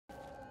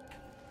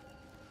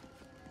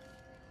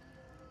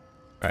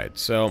Alright,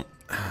 so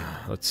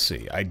let's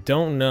see. I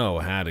don't know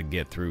how to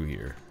get through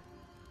here.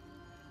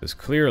 Because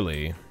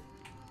clearly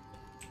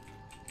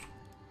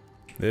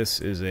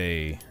this is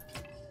a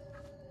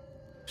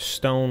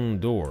stone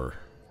door.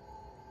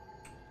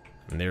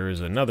 And there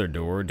is another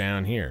door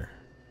down here.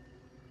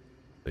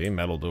 A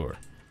metal door.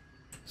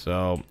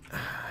 So,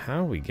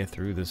 how do we get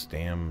through this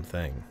damn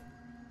thing?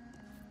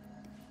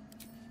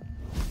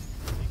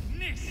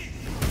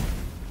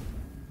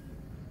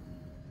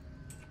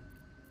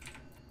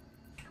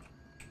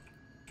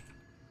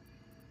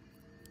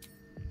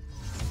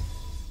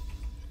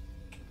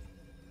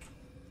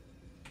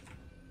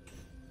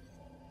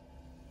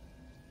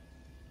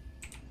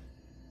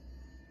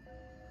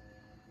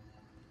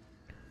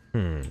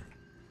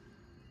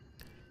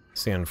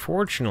 See,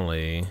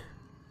 unfortunately,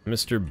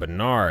 Mr.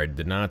 Bernard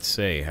did not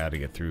say how to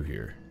get through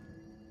here.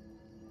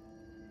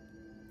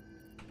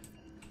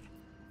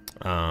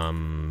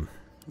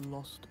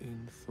 Lost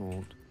in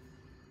thought.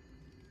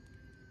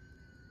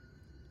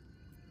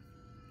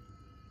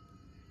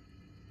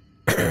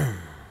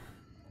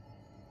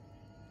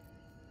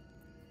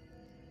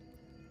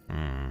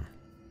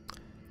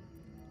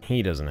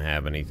 He doesn't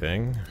have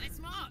anything. Let's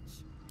march.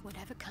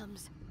 Whatever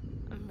comes,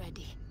 I'm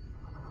ready.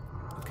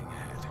 Looking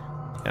ahead.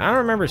 I don't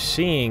remember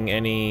seeing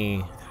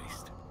any...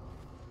 Haste.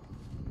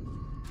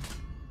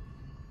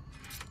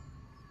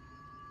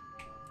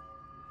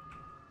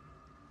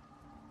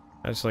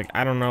 I was like,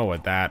 I don't know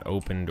what that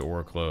opened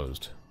or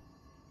closed.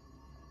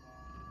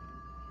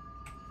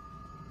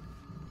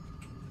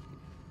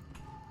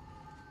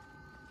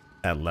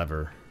 That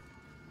lever.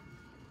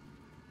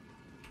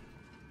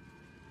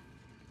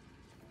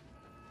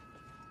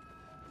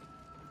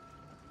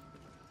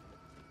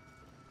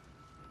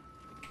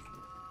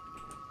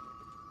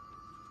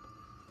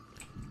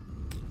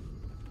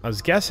 I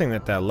was guessing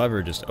that that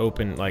lever just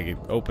opened, like it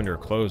opened or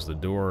closed the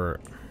door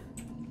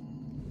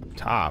up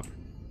top.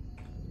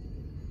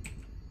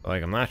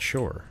 Like, I'm not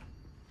sure.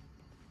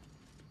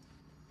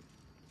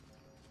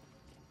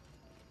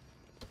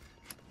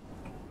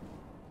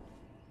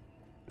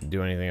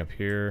 Do anything up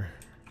here?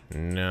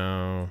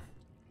 No.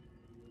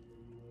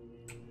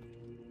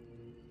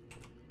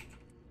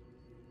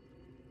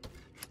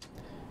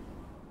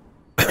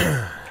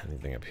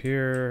 Anything up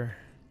here?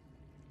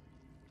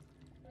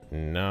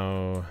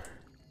 No.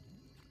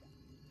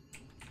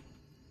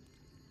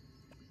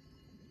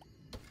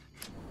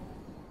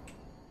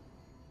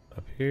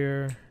 Up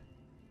here?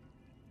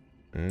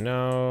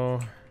 No.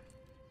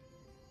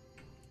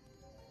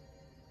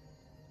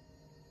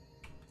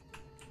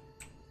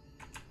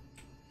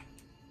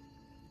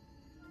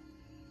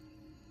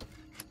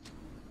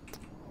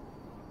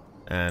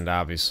 And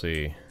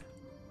obviously,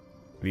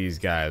 these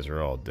guys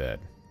are all dead.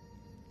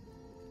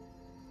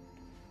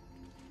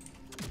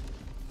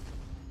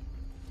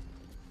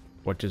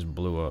 What just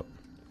blew up?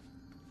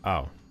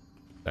 Oh,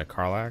 that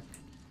Karlach?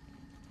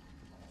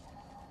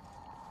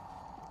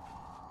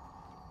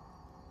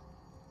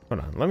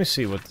 Hold on, let me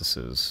see what this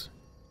is.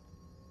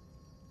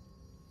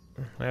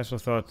 I also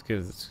thought to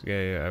give this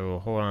guy, I will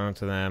hold on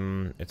to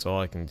them. It's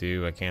all I can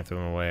do. I can't throw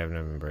them away. I've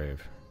never been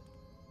brave.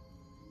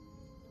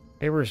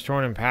 Paper is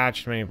torn and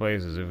patched in many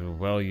places. It was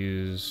well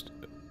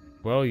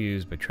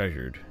used but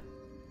treasured.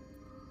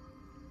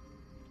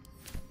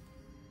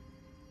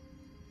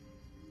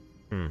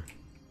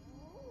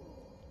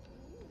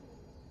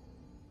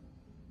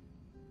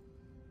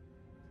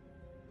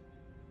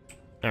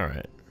 All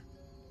right.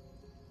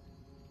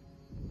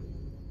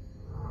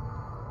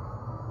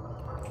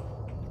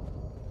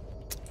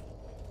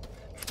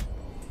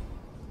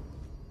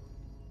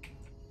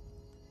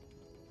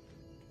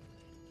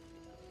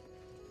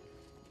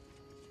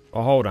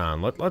 Well, hold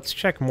on. Let's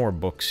check more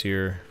books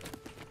here.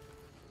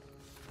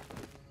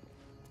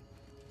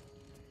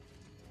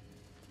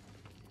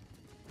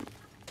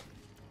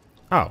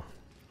 Oh.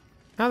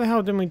 How the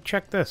hell didn't we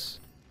check this?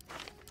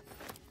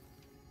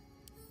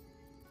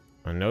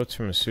 Notes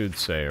from a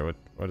soothsayer.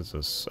 What is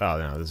this? Oh,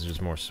 no, this is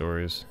just more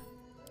stories.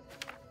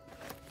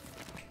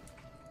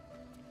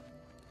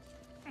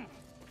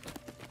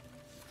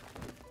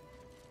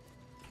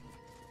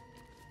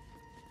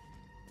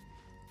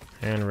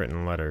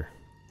 Handwritten letter.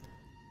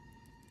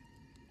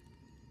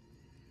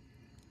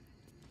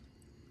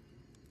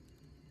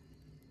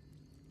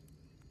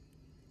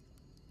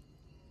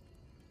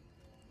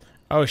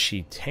 Oh,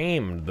 she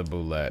tamed the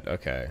boulette.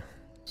 Okay.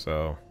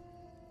 So...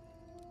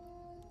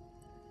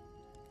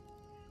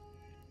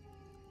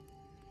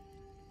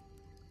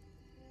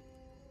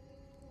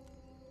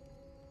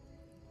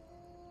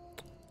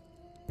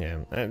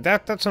 yeah,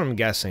 that's what I'm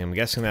guessing. I'm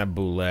guessing that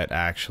boulette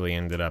actually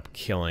ended up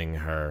killing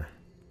her.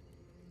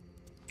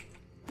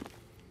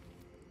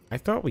 I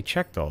thought we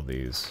checked all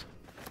these.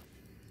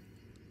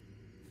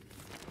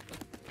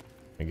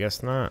 I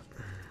guess not.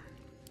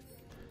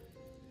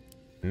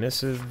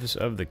 Missives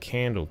of the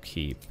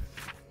Candlekeep.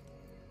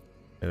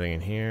 Anything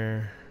in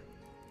here?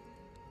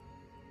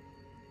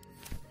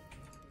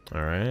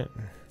 Alright.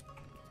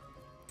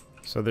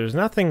 So there's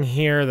nothing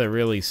here that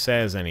really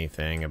says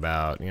anything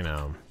about, you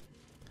know,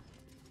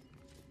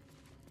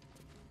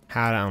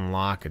 how to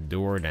unlock a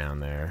door down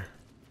there.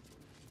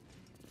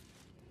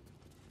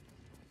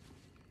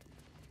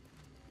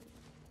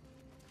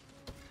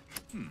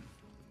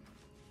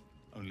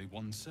 Only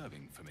one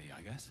serving for me,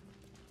 I guess.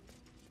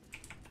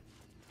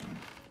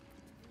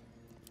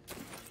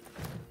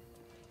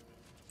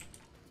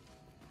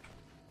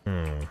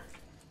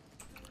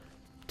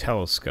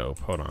 Telescope.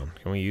 Hold on.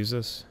 Can we use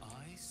this?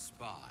 I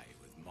spy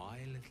with my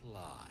little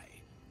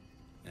eye.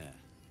 Yeah.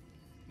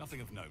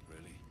 Nothing of note,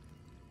 really.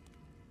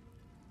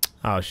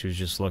 Oh, she was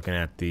just looking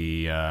at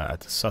the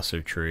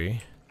susser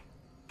tree.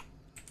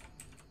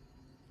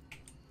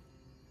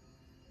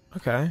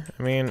 Okay.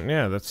 I mean,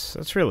 yeah,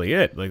 that's really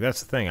it. Like,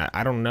 that's the thing.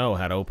 I don't know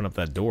how to open up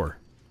that door.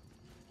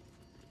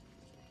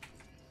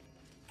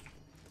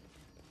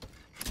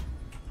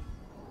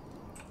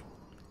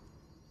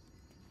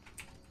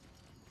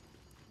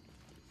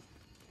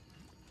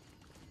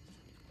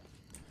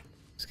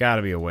 There's got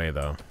to be a way,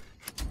 though.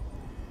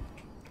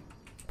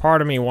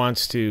 Part of me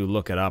wants to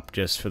look it up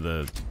just for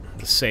the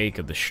sake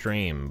of the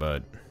stream,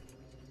 but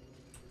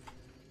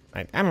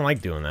I don't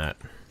like doing that.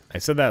 I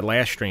said that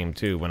last stream,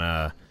 too, when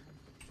I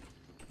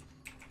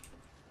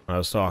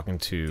was talking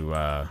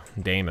to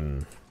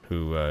Damon,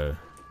 who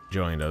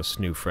joined us,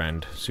 new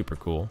friend, super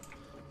cool.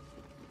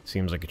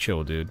 Seems like a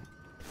chill dude.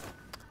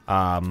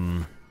 Yeah,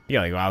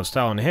 like I was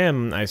telling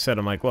him, I said,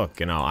 I'm like, look,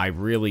 you know, I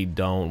really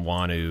don't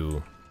want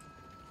to,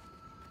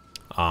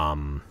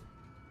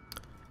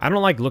 I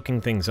don't like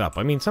looking things up.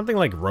 I mean, something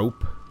like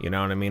rope, you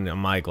know what I mean?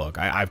 I'm like, look,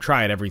 I've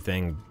tried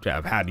everything.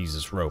 I've had to use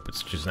this rope.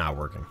 It's just not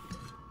working.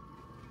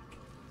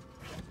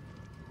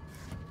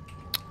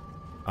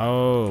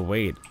 Oh,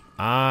 wait.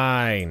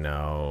 I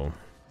know.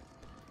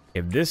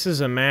 If this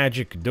is a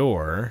magic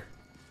door,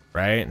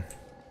 right?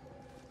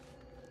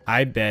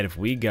 I bet if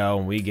we go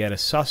and we get a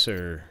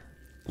susser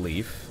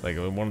leaf, like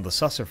one of the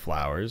susser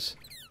flowers,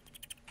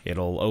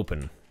 it'll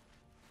open.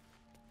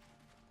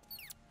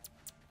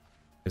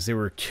 Because there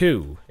were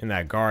 2 in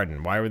that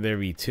garden. Why would there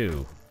be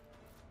 2?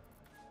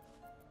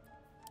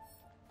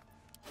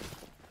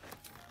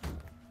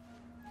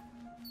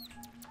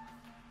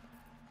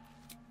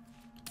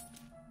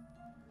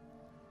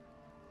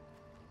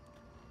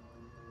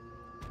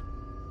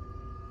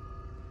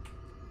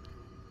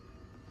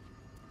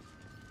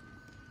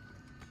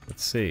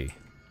 Let's see.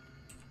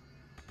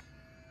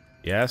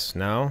 Yes?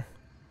 No?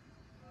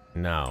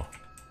 No.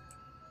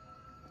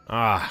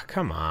 Ah,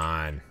 come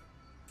on.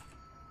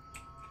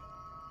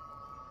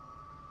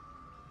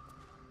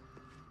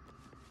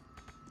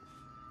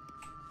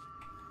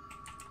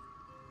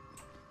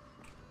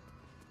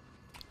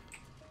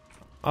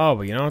 Oh,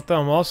 but you know what,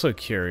 though? I'm also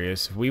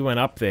curious. If we went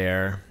up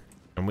there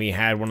and we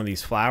had one of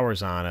these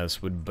flowers on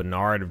us, would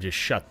Bernard have just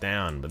shut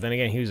down? But then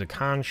again, he was a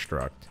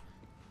construct.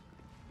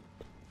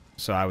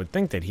 So I would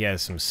think that he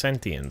has some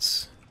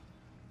sentience.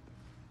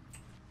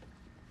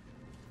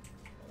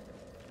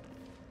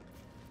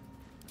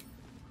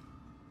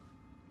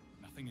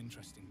 Nothing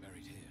interesting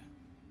buried here.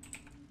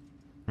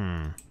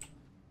 And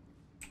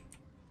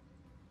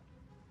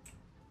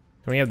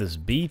we have this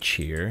beach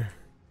here.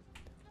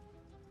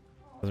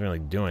 Doesn't really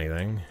do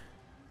anything.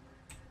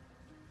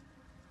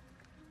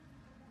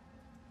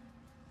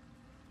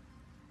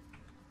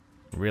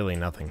 Really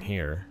nothing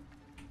here.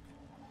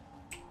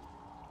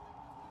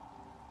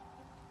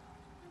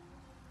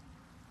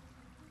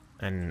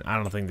 And I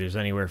don't think there's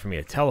anywhere for me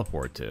to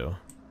teleport to.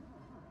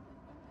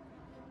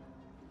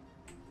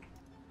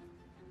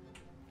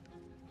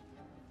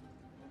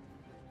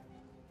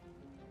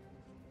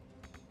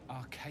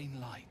 Arcane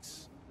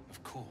lights,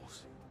 of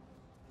course.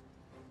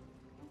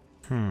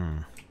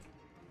 Alright,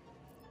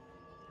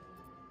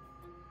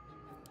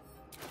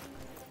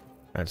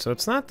 so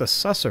it's not the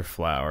susser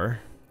flower.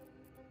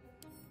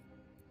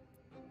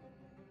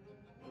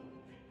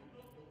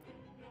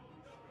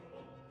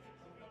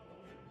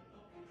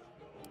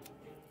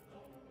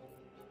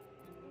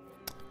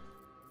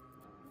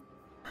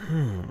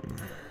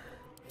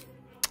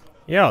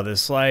 Yo,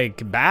 this,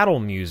 like, battle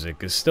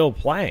music is still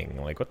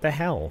playing. Like, what the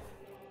hell?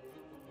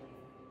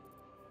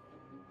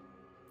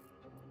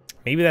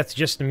 Maybe that's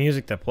just the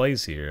music that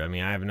plays here. I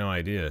mean, I have no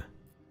idea.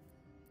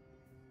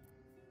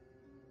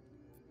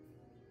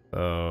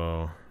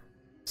 So,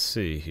 let's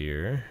see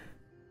here.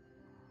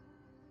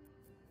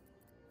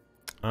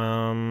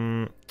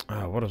 Oh,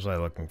 what was I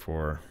looking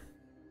for?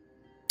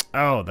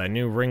 Oh, that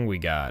new ring we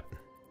got.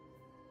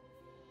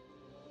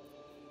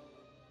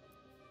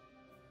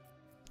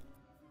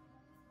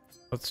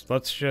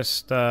 Let's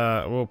just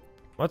well,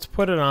 let's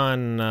put it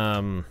on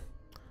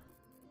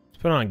let's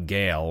put it on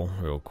Gale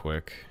real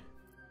quick.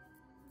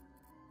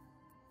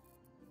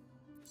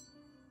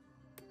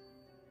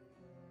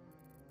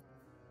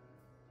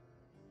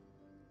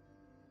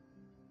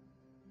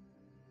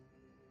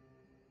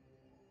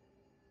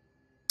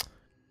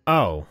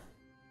 Oh.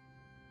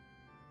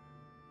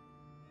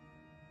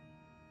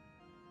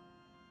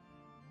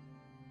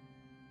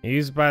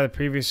 Used by the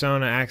previous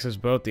owner, acts as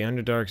both the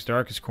Underdark's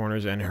darkest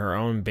corners and her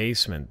own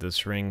basement.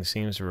 This ring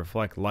seems to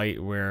reflect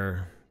light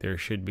where there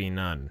should be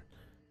none.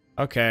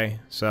 Okay,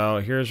 so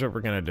here's what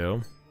we're gonna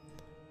do.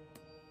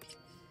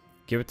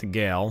 give it to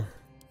Gale.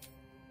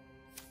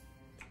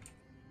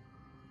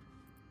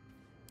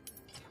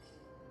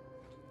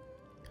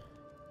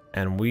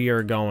 And we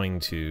are going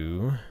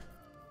to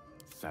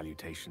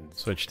Salutations.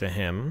 switch to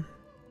him.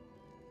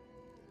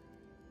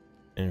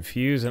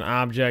 Infuse an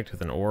object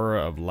with an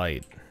aura of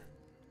light.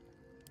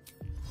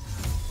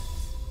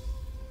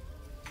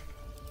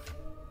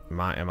 Am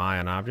I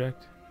an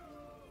object?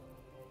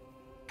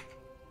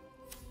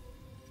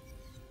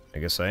 I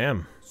guess I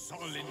am.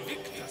 Sol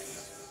Invictus.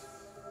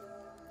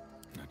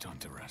 No time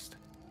to rest.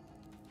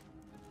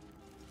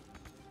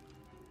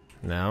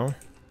 Now?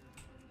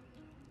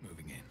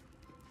 Moving in.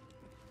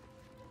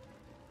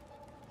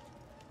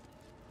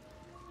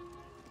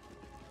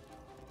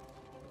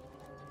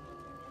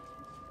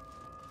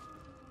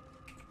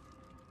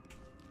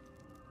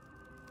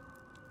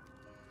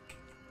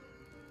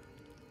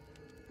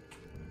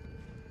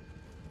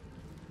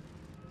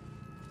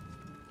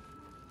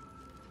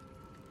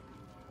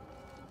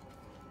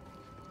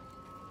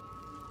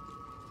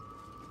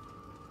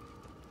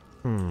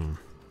 Hmm.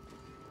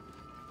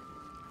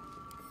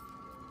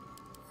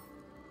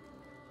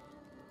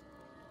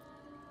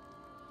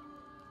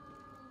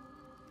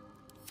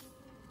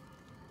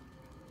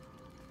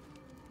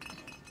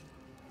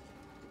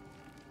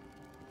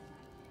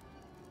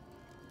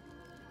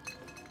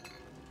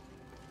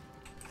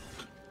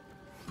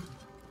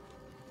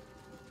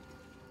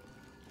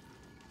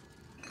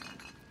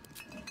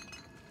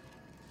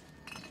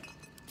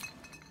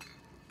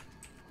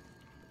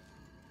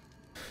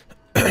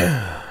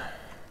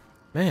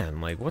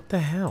 Man, like, what the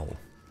hell?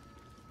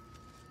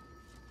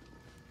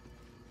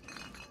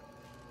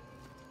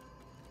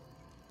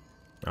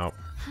 Oh.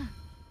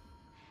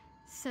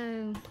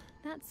 So,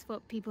 that's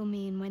what people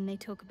mean when they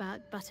talk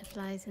about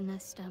butterflies in their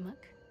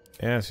stomach.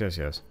 Yes, yes,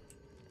 yes.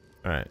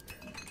 Alright.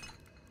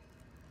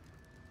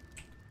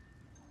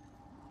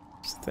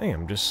 This thing,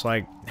 I'm just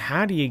like,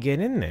 how do you get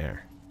in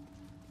there?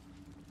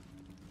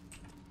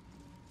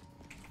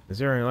 Is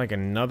there, like,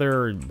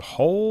 another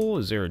hole?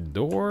 Is there a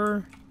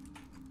door?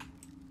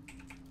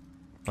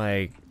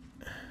 Like...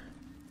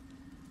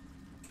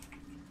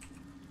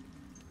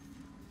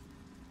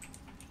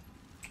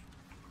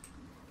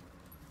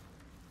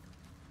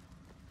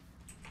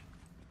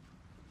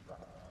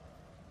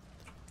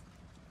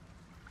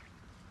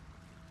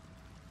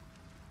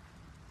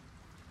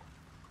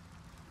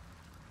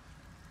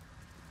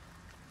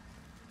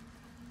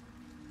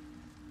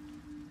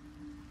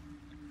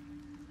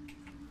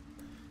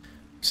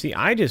 See,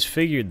 I just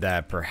figured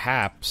that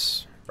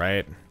perhaps,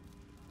 right?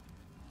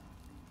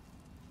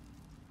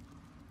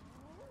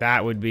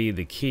 That would be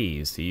the key,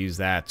 is to use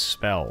that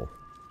spell.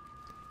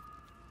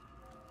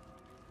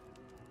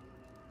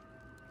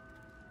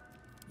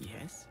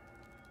 Yes?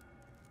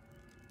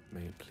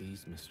 May it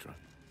please, Mistra?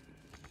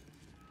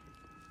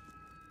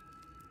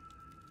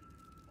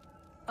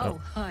 Oh,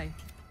 hi.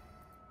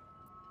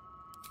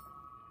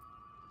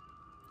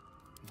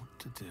 What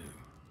to do?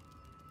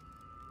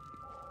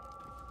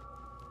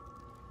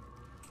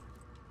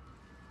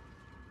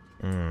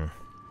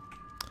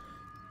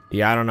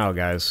 Yeah, I don't know,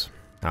 guys.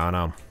 I don't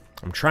know.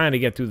 I'm trying to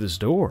get through this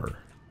door.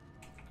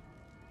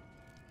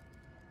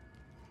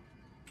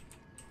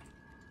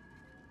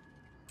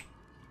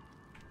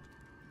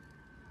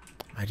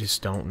 I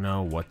just don't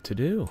know what to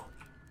do.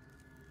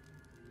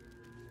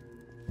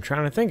 I'm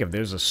trying to think if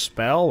there's a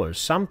spell or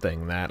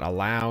something that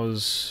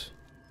allows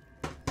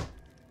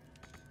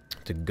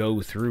to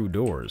go through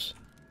doors.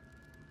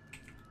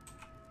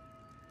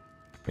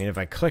 I mean, if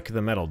I click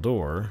the metal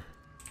door,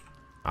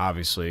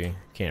 obviously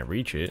can't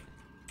reach it.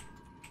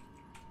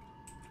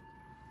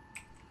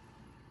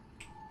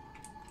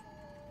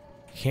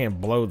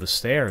 Can't blow the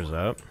stairs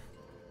up.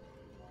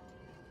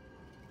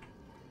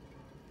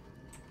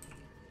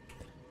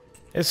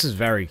 This is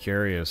very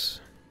curious.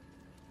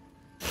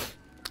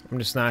 I'm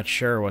just not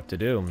sure what to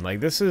do. Like,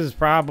 this is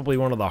probably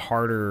one of the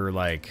harder,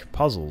 like,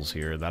 puzzles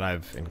here that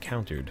I've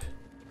encountered.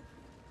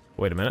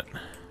 Wait a minute.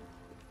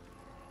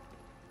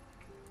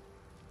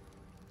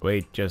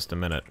 Wait just a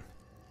minute.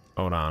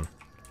 Hold on.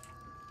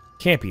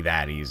 Can't be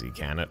that easy,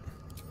 can it?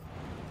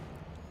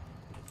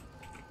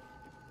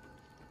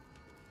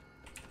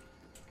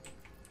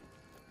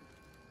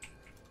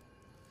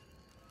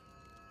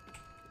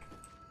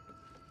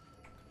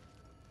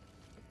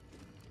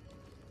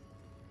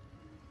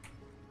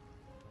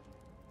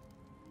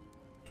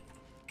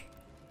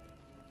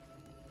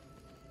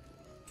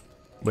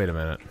 Wait a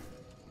minute.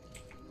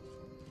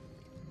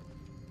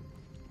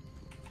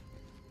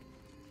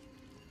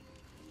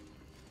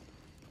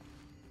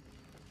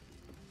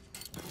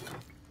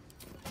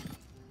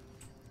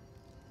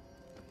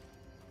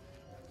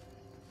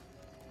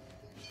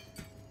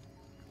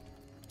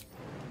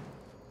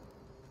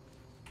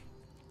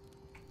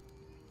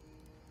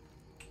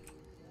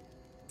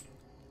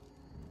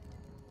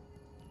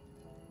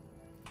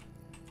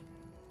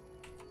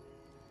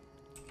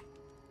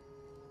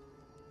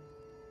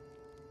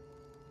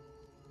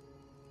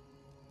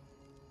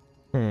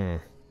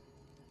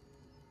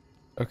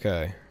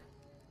 Okay.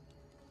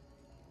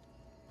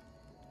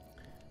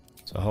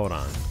 So hold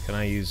on. Can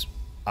I use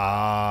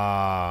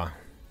Ah.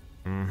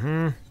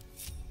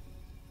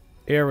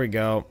 Here we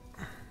go.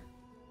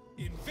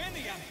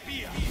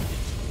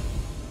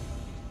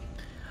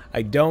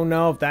 I don't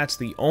know if that's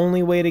the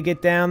only way to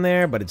get down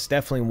there, but it's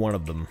definitely one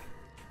of them.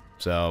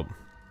 So,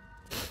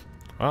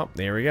 well,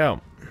 there we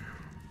go.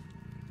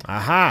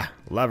 Aha!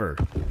 Lever.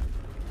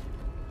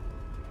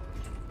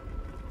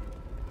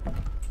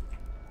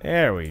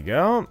 There we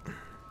go.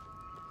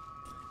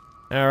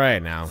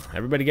 Alright, now,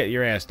 everybody get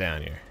your ass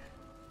down here.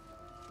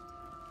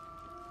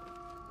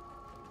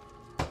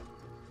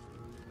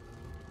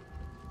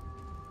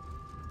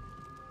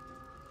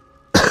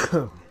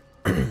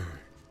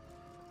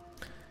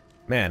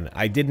 Man,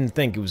 I didn't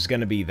think it was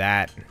gonna be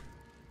that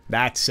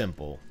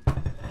simple.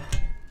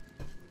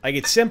 Like,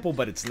 it's simple,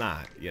 but it's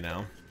not, you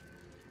know?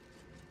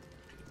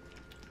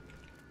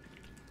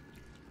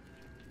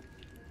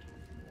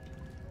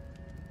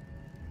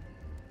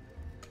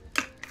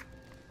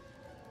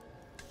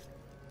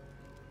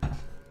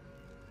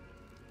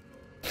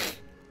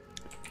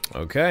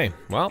 Okay,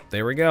 well,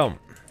 there we go.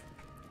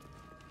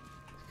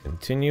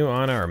 Continue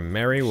on our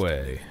merry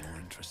way. More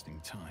interesting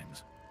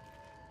times.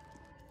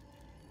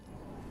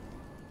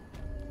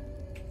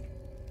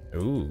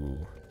 Ooh.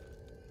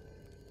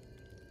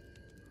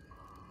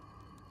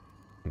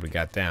 What we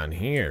got down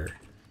here?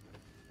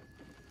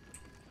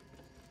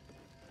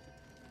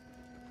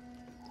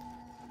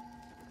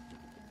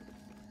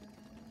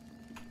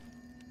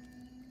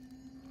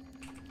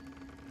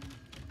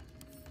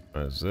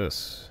 What is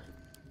this?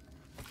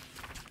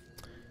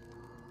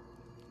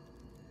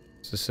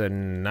 This said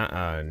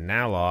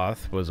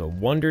Naloth was a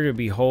wonder to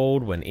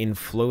behold when in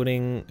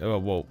floating.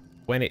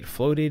 When it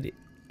floated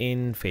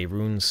in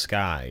Faerun's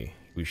sky.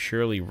 He was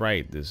surely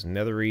right. This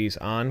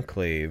Netherese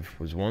enclave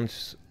was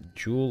once a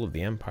jewel of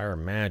the Empire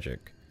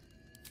magic.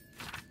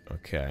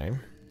 Okay.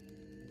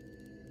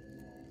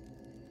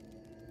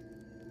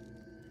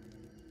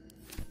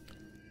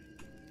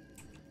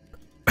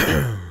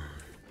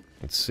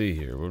 Let's see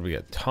here. What do we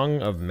got?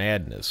 Tongue of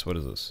Madness. What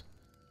is this?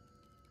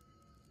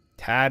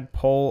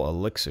 Tadpole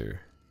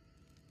elixir.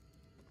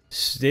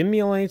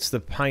 Stimulates the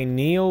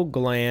pineal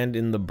gland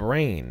in the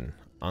brain,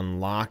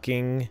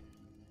 unlocking,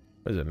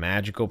 what is it,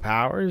 magical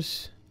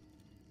powers?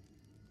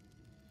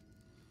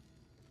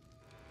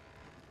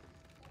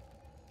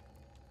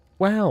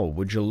 Well,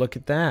 would you look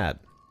at that?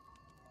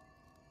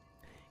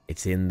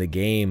 It's in the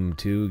game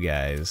too,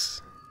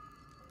 guys.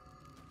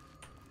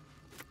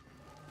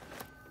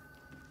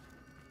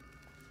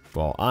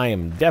 Well, I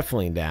am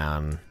definitely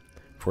down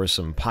for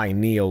some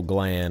pineal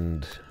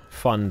gland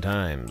fun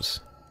times.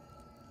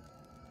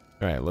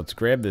 Alright, let's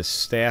grab this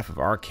Staff of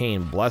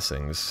Arcane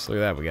Blessings. Look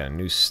at that, we got a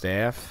new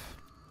staff.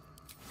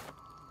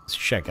 Let's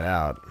check it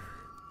out.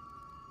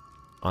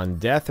 On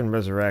Death and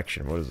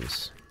Resurrection, what is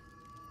this?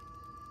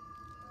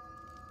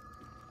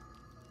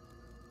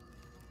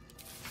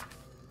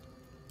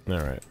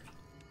 Alright.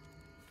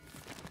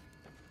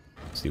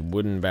 Let's see,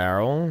 wooden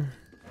barrel.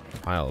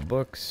 Pile of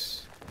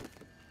books.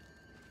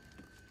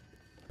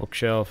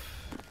 Bookshelf.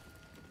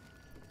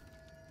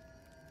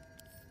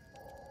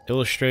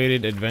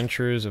 Illustrated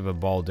Adventures of a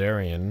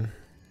Baldurian.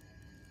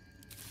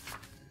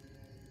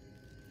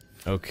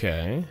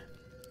 Okay.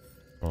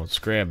 Well, let's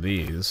grab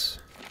these.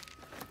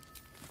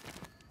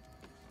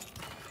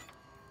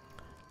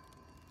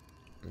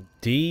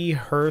 D.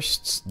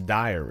 Hurst's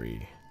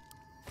Diary.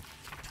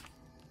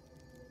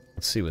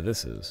 Let's see what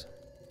this is.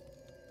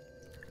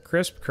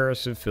 Crisp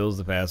cursive fills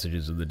the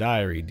passages of the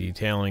diary,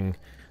 detailing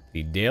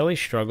the daily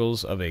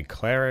struggles of a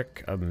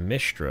cleric of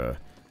Mystra,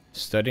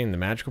 studying the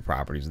magical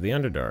properties of the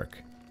Underdark.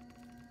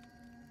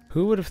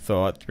 Who would have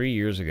thought 3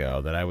 years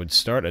ago that I would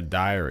start a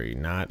diary,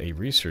 not a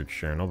research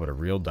journal, but a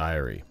real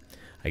diary?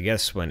 I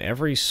guess when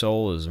every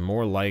soul is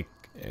more like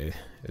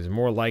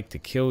to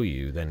kill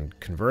you than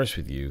converse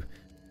with you,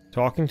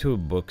 talking to a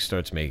book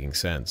starts making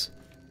sense.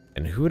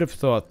 And who would have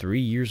thought 3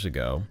 years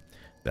ago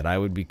that I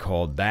would be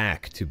called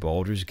back to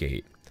Baldur's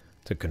Gate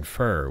to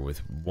confer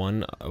with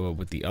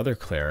the other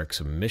clerics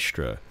of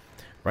Mystra,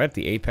 right at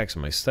the apex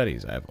of my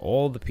studies? I have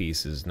all the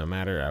pieces, no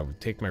matter. I would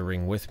take my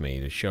ring with me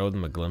to show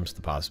them a glimpse of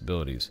the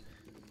possibilities.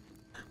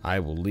 I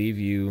will leave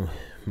you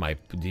my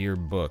dear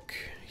book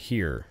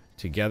here,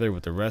 together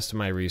with the rest of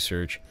my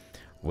research,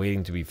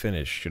 waiting to be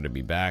finished should it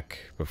be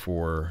back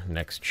before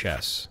next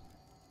chess.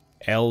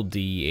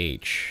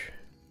 LDH.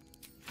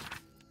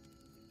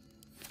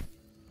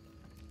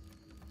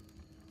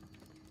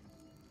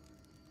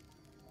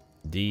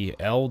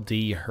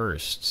 D.L.D.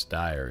 Hurst's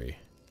Diary.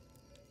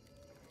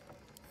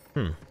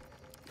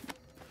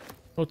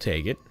 We'll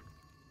take it.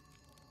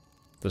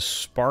 The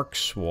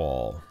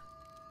Sparkswall.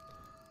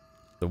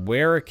 The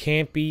wearer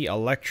can't be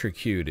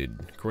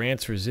electrocuted.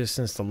 Grants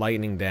resistance to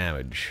lightning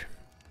damage.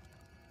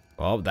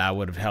 Well, that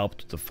would have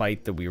helped with the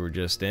fight that we were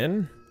just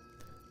in.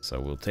 So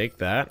we'll take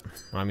that.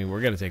 I mean,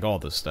 we're going to take all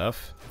this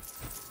stuff.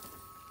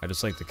 I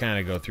just like to kind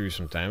of go through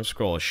sometimes.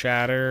 Scroll of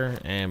Shatter,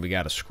 and we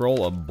got a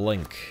Scroll of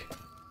Blink.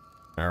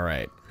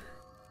 Alright.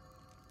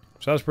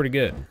 So that was pretty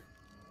good.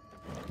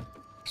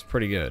 It's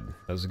pretty good.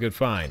 That was a good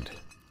find.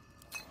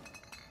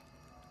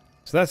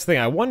 So that's the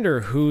thing. I wonder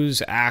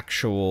whose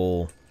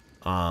actual,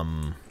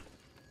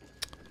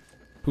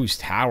 whose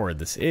tower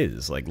this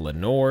is. Like,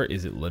 Lenore,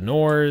 is it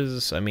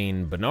Lenore's? I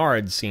mean,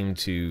 Bernard seemed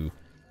to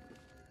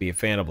be a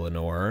fan of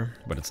Lenore,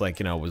 but it's like,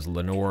 you know, was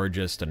Lenore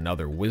just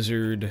another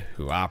wizard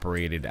who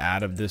operated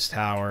out of this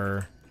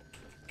tower?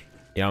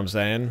 You know what I'm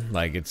saying?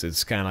 Like,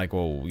 it's kind of like,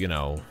 well, you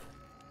know,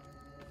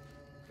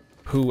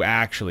 who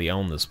actually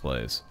owned this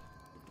place?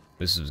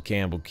 This is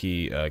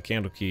Candlekeep,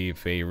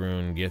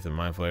 Faerun, Gith, and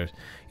Mind Flayers.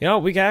 You know,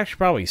 we could actually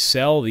probably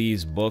sell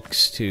these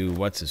books to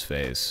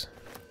what's-his-face?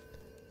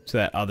 To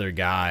that other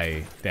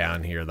guy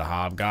down here, the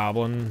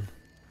Hobgoblin.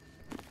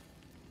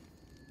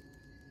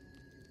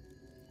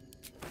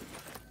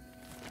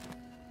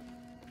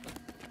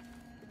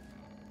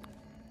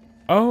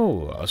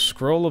 Oh, a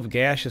scroll of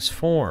gaseous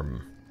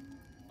form.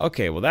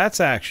 Okay, well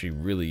that's actually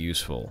really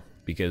useful,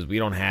 because we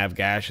don't have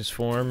gaseous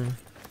form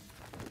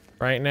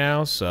right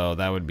now, so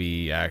that would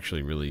be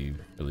actually really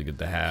good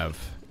to have.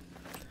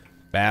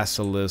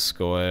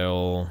 Basilisk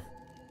oil.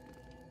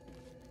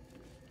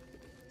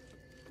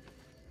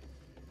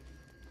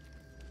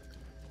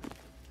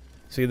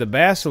 See, the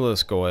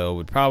basilisk oil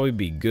would probably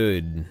be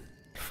good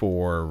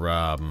for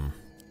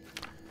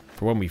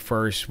when we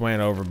first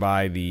went over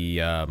by the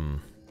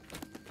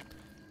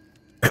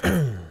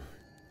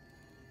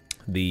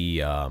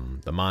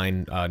the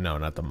mind, no,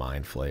 not the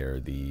Mind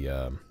Flayer,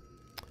 the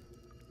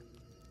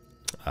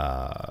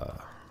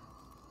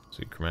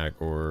see, chromatic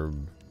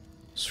orb,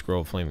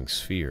 scroll flaming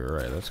sphere. All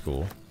right, that's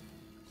cool.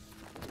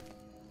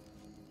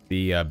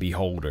 The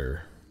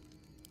beholder.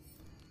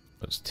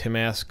 That's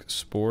Timask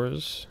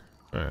spores.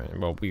 All right,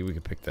 well, we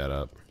could pick that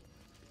up.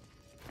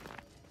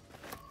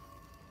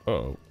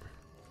 Uh-oh.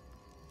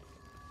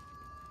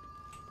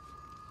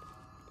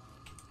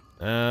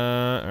 All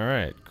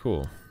right,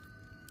 cool.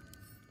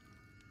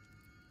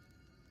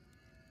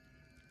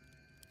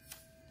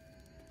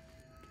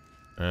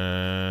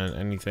 And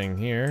anything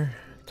here?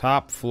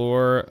 Top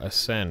floor,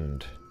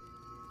 ascend.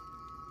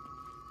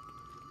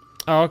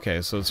 Oh,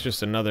 okay, so it's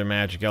just another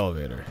magic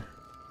elevator.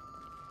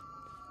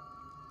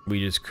 We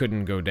just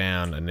couldn't go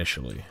down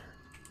initially.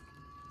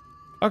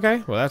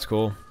 Okay, well that's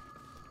cool.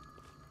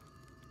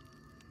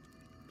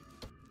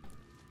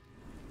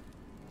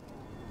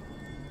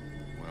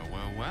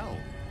 Well.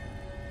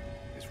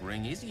 This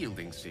ring is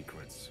yielding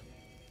secrets.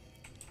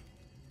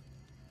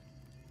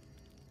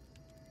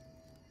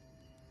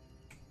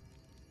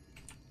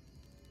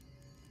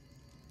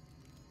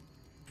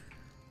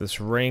 This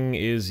ring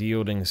is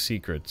yielding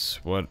secrets.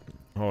 What?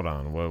 Hold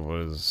on.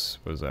 What does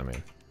that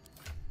mean?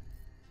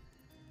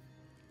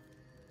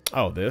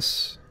 Oh,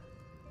 this?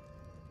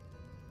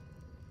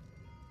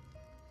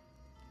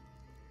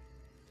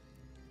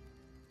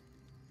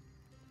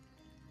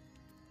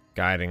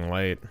 Guiding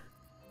light.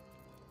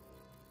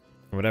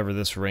 Whatever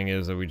this ring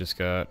is that we just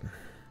got.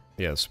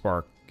 Yeah,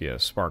 spark. Yeah,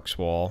 spark's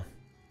wall.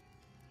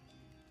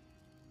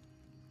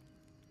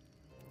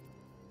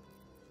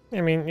 I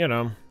mean, you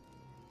know.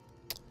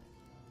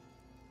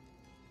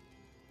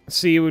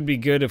 See, it would be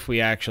good if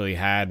we actually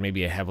had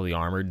maybe a heavily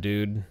armored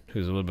dude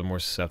who's a little bit more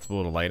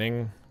susceptible to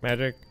lightning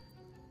magic.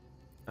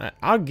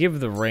 I'll give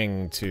the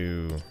ring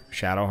to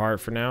Shadowheart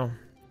for now.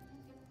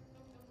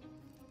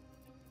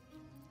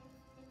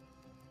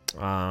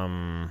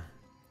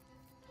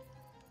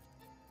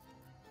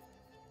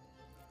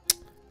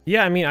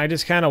 Yeah, I mean, I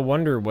just kind of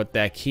wonder what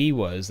that key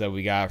was that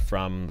we got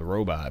from the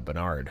robot,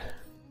 Bernard.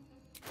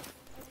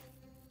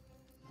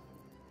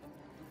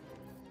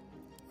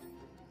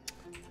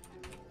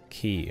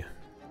 Key.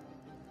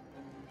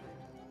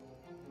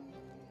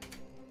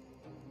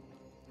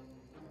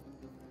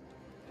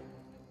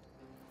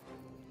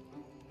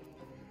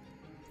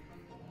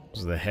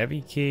 Was the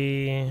heavy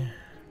key?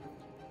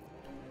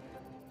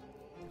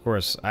 Of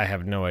course, I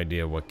have no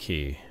idea what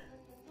key.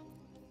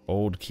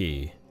 Old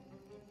key.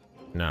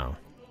 No.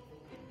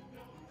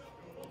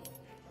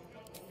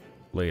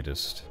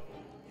 Latest.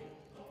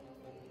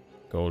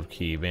 Gold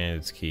key,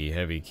 bandit's key,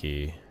 heavy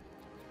key.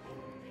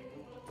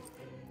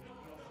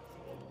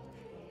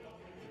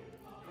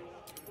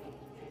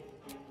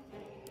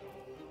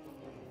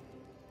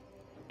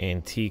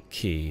 Antique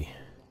key.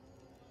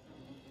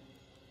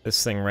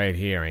 This thing right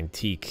here,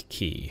 antique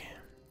key.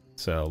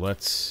 So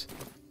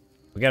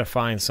we gotta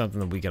find something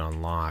that we can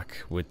unlock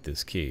with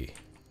this key.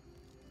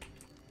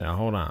 Now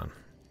hold on.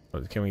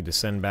 Can we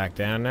descend back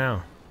down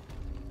now?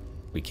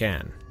 We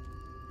can.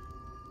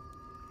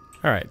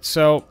 Alright,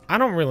 so I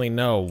don't really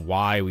know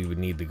why we would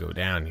need to go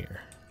down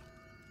here.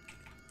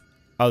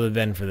 Other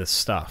than for this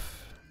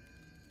stuff.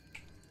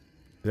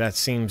 That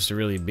seems to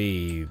really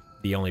be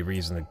the only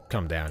reason to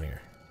come down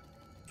here.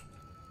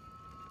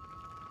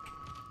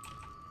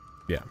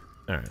 Yeah,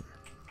 alright.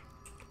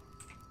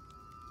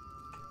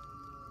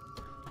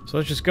 So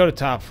let's just go to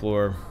top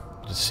floor,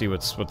 just see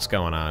what's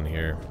going on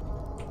here.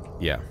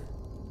 Yeah.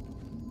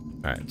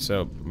 Alright,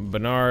 so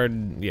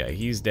Bernard, yeah,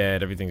 he's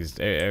dead, everything's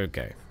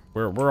okay.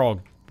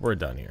 We're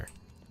done here.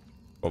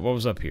 But what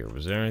was up here?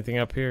 Was there anything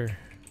up here?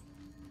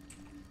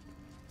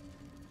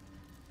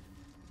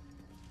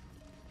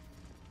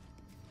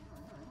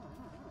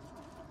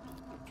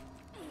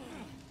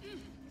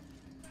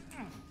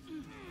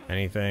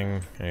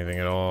 Anything? Anything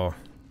at all?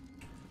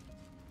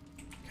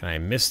 Can I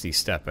misty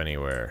step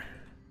anywhere?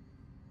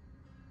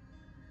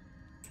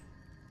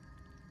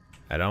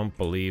 I don't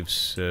believe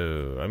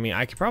so. I mean,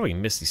 I could probably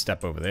misty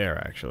step over there,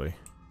 actually.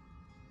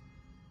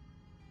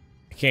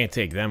 I can't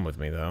take them with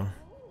me, though.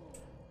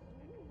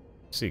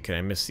 Let's see, can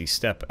I misty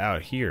step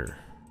out here?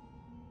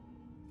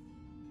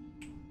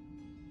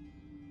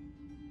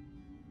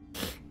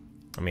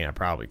 I mean, I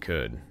probably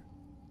could.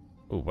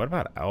 Ooh, what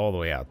about all the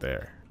way out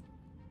there?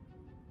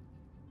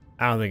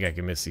 I don't think I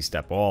can misty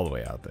step all the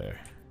way out there.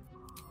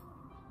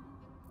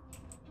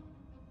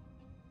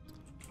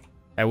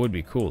 That would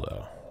be cool,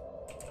 though.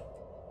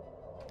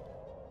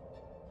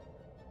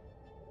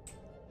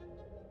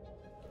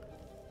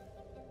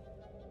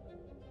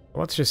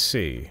 Let's just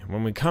see.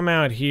 When we come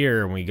out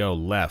here and we go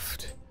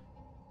left,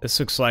 this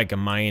looks like a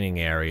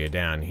mining area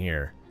down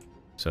here.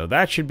 So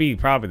that should be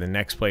probably the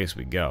next place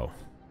we go.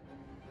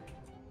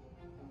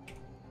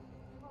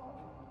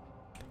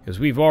 Because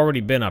we've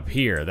already been up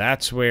here.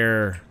 That's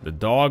where the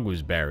dog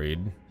was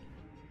buried.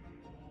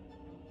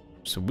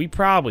 So we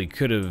probably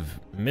could have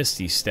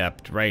misty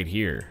stepped right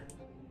here.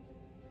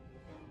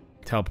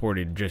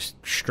 Teleported just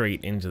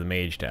straight into the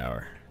mage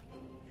tower.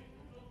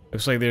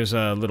 Looks like there's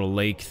a little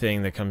lake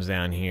thing that comes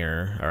down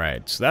here.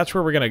 Alright, so that's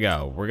where we're gonna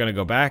go. We're gonna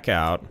go back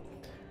out.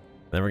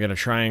 Then we're gonna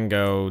try and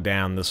go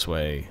down this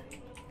way.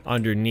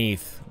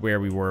 Underneath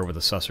where we were with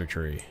the susser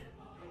tree.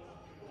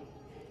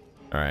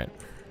 Alright.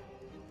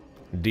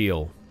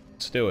 Deal.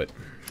 Let's do it.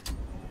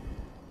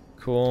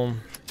 Cool.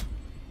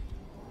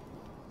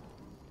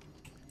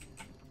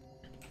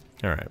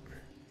 Alright.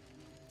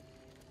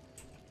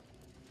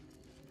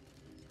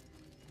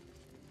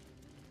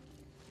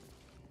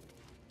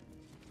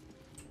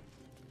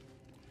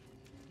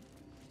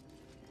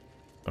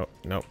 Oh,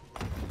 nope.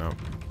 Nope.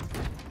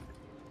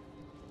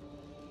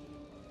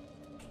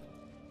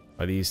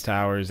 Are these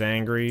towers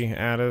angry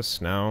at us?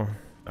 No?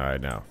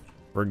 Alright, no.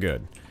 We're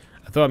good.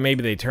 I thought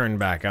maybe they turned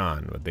back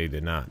on, but they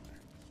did not.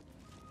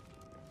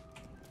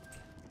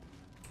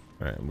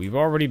 Alright, we've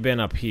already been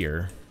up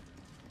here.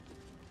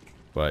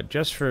 But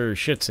just for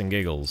shits and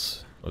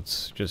giggles,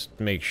 let's just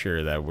make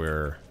sure that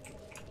we're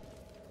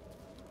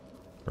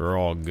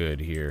all good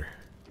here.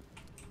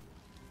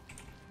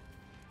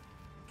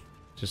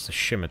 Just a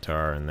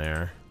scimitar in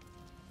there.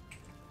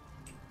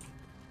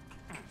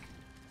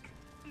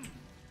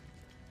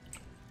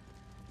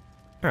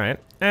 Alright,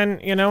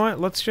 and you know what?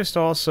 Let's just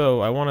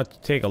also... I want to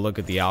take a look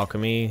at the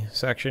alchemy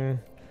section.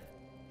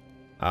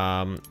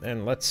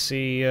 And let's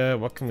see,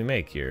 what can we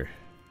make here?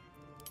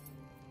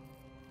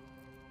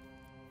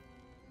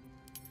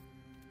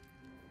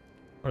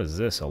 What is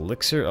this?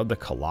 Elixir of the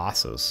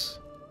Colossus.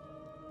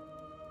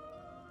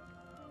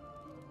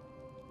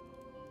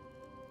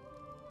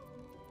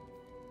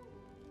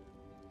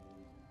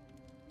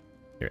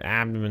 Your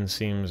abdomen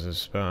seems to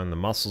spun. The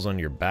muscles on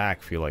your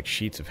back feel like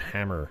sheets of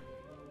hammer.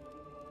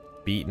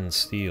 Beaten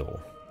steel.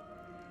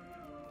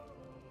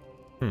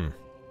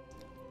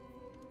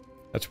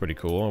 That's pretty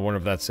cool. I wonder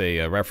if that's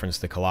a reference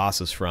to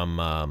Colossus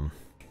from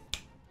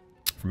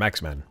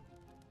X-Men.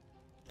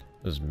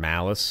 There's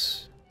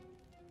Malice.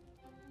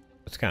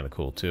 That's kind of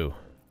cool, too.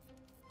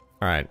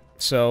 Alright,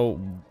 so...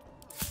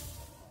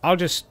 I'll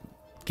just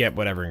get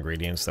whatever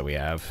ingredients that we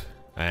have.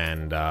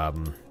 And,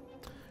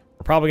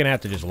 we're probably going to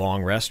have to just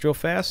long rest real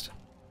fast.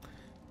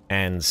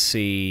 And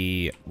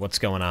see what's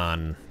going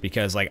on.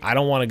 Because, like, I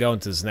don't want to go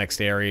into this next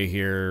area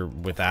here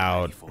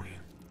without...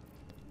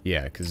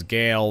 Yeah, because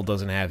Gale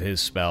doesn't have his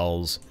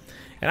spells.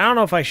 And I don't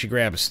know if I should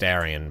grab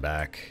Astarion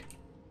back.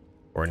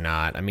 Or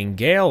not. I mean,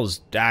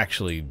 Gale's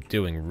actually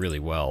doing really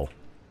well.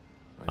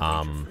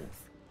 Oh,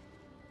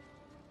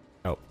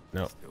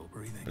 no.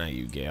 Not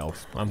you, Gale.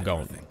 I'm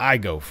going... I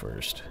go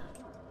first.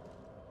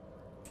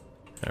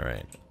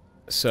 Alright.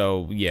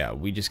 So, yeah,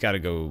 we just gotta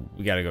go...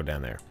 We gotta go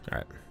down there.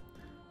 Alright.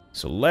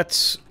 So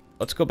let's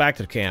go back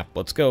to the camp.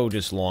 Let's go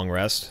just long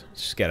rest.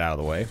 Let's just get out of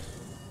the way.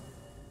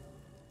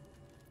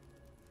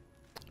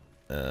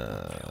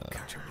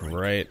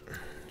 Right.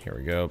 Here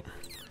we go.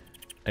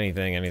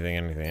 Anything.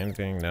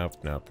 Nope.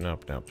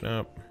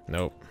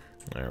 Nope.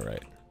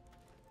 Alright.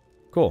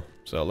 Cool.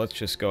 So let's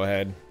just go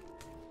ahead.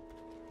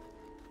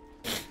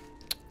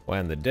 We'll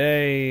end the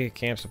day.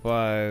 Camp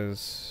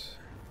supplies.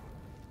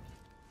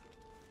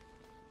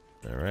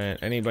 Alright.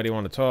 Anybody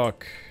want to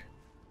talk?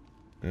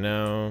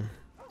 No.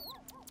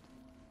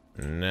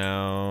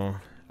 No.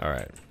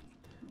 Alright.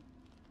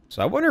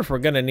 So I wonder if we're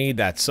gonna need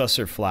that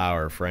susser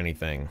flower for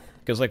anything.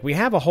 Because, like, we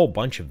have a whole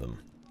bunch of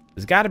them.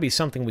 There's got to be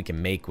something we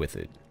can make with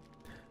it.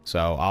 So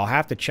I'll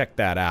have to check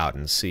that out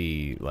and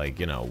see, like,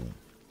 you know...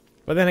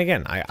 But then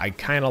again, I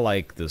kind of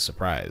like the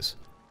surprise.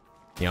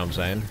 You know what I'm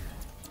saying?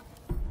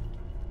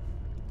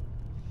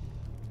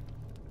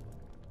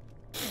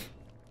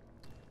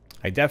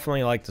 I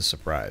definitely like the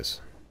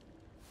surprise.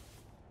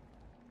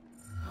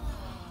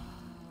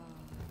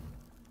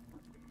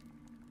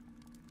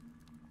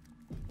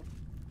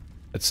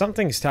 But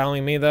something's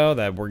telling me, though,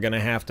 that we're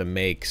gonna have to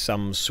make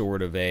some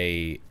sort of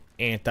a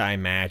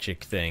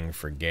anti-magic thing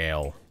for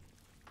Gale.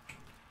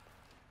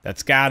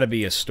 That's gotta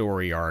be a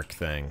story arc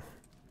thing.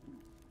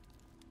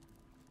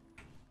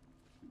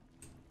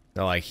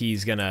 So, like,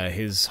 he's gonna...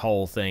 His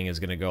whole thing is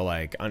gonna go,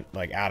 like,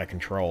 out of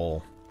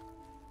control.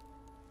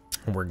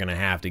 We're gonna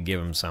have to give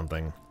him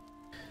something.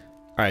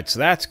 Alright, so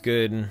that's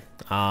good.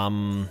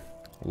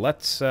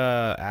 Let's,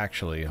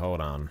 actually,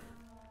 hold on.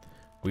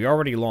 We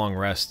already long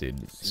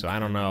rested, so I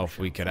don't know if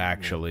we could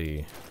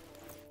actually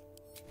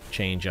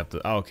change up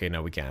the... Oh, okay,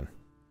 no, we can.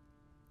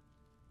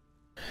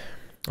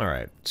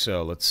 Alright,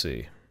 so let's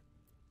see.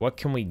 What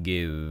can we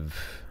give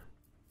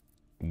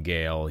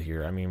Gale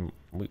here? I mean,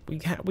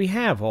 we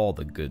have all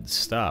the good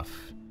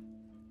stuff.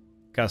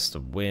 Gust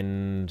of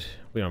wind.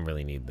 We don't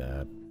really need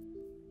that.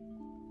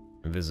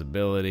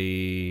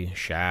 Invisibility,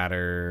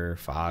 shatter,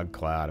 fog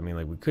cloud. I mean,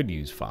 like, we could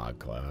use fog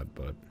cloud,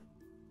 but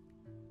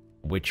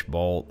witch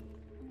bolt.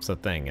 It's the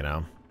thing, you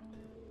know.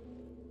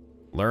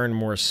 Learn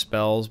more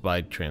spells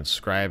by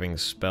transcribing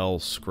spell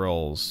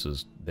scrolls to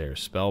their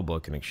spell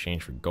book in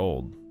exchange for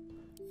gold.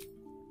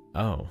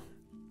 Oh.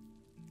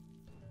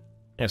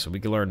 Yeah, so we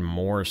can learn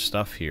more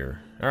stuff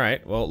here.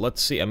 Alright, well,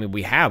 let's see. I mean,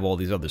 we have all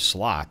these other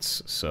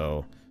slots,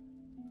 so...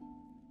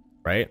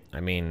 Right? I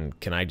mean,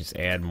 can I just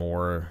add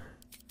more...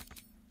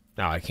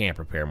 No, I can't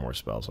prepare more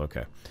spells.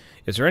 Okay.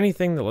 Is there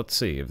anything that... Let's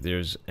see if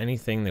there's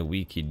anything that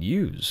we could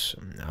use.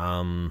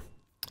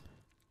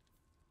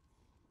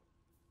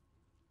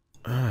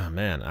 Oh,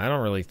 man. I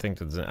don't really think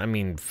that... I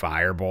mean,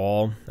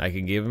 Fireball I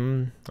could give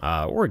him.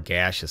 Or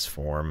Gaseous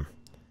Form.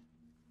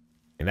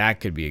 And that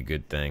could be a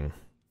good thing.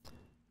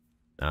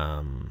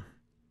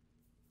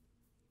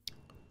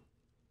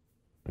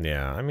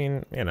 Yeah, I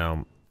mean, you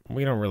know,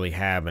 we don't really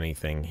have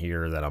anything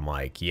here that I'm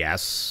like,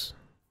 yes,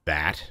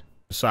 that,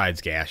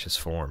 besides Gaseous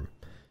Form.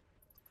 I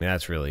mean,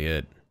 that's really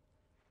it.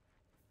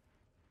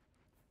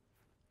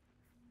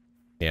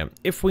 Yeah,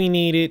 if we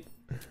need it,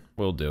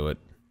 we'll do it.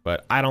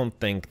 But I don't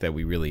think that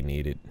we really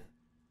need it.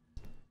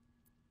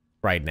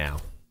 Right now,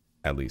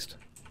 at least.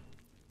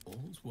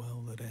 All's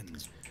well that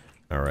ends.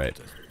 Alright,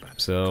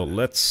 so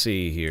let's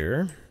see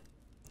here.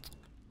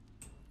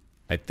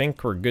 I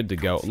think we're good to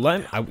go.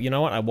 You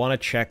know what? I want to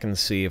check and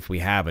see if we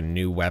have a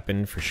new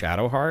weapon for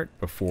Shadowheart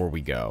before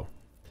we go.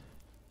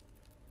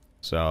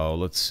 So,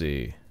 let's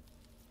see.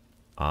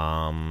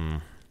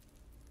 Forget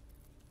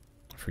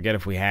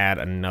if we had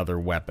another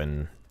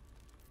weapon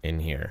in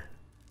here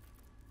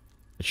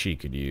that she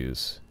could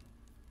use.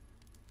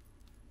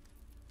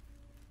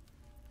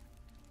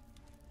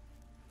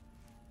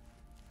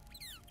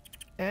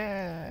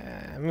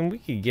 I mean, we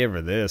could give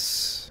her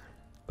this.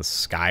 The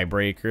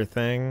Skybreaker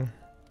thing.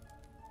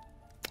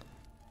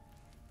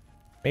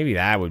 Maybe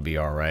that would be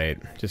alright.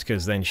 Just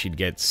because then she'd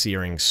get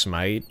Searing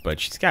Smite. But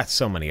she's got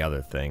so many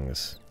other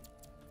things.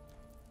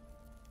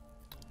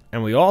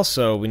 And we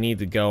need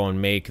to go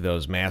and make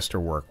those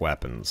Masterwork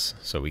weapons.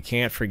 So we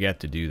can't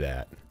forget to do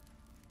that.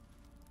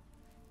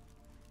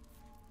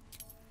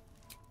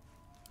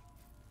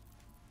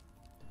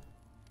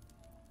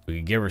 We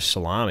could give her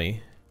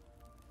Salami.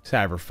 Just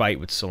have her fight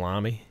with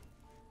Salami.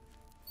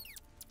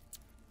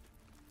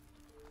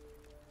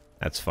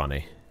 That's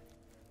funny.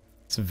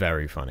 It's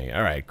very funny.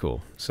 Alright,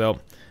 cool.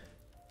 So,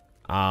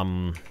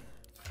 let's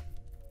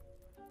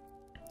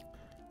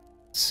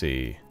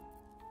see.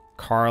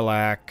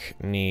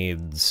 Karlach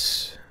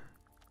needs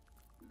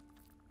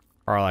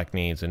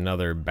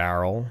another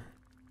barrel.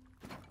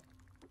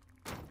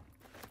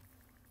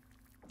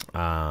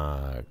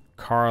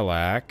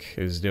 Karlach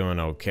is doing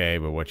okay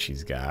with what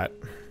she's got.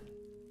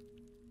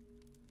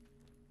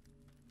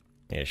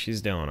 Yeah,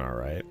 she's doing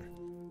alright.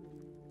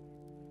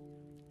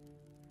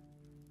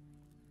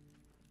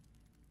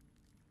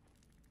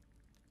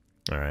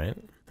 Alright.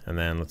 And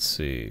then let's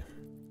see.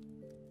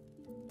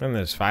 Then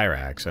there's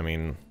Phyraxx. I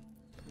mean,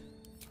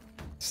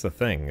 it's the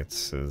thing.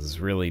 There's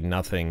really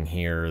nothing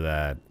here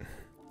that,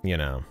 you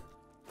know,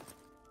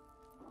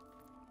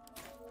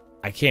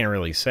 I can't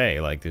really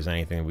say, like, there's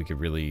anything that we could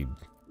really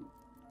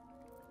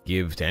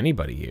give to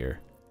anybody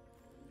here.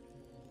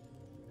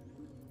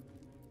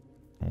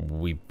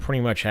 We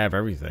pretty much have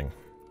everything.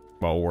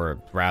 Well,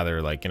 or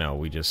rather, like, you know,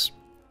 we just...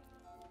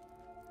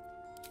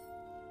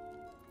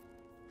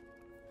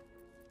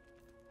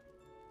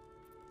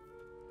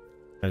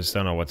 I just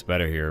don't know what's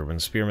better here. When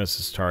Spear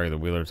misses target, the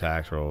wheeler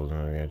attacks rolls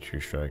and get True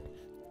Strike.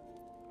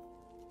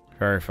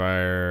 Fairy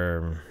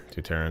Fire,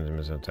 2 turns and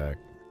miss attack.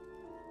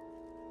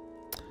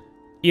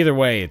 Either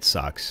way, it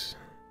sucks.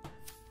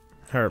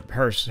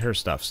 Her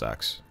stuff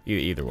sucks.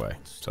 Either way,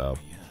 so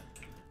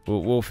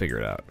we'll figure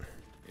it out.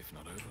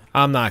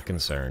 I'm not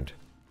concerned.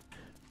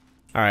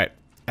 All right,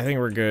 I think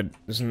we're good.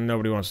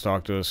 Nobody wants to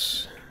talk to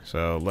us,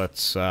 so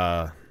let's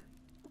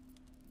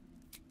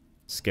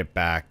skip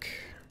back.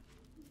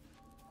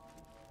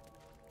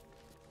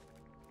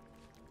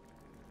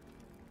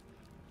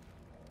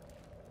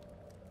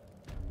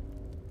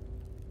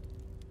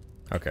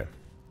 Okay.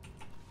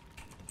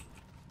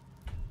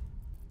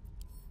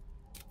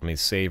 Let me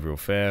save real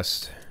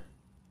fast.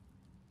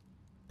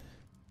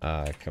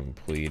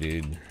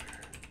 Completed.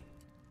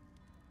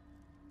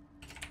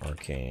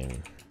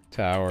 Arcane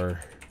Tower.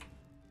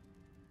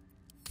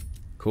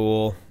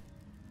 Cool.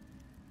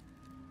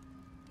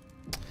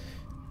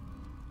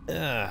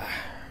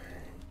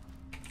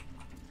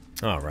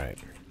 Alright.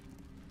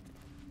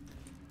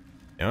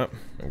 Yep,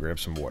 I'll grab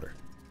some water.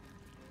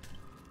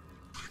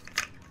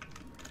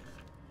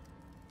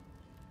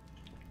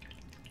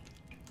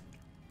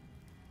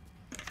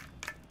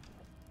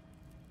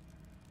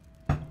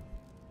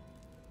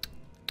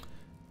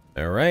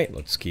 Alright,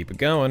 let's keep it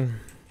going.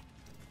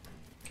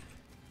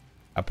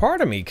 A part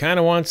of me kind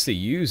of wants to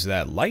use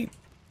that light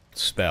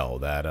spell,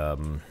 that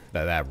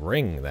that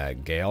ring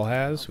that Gale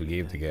has. We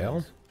gave to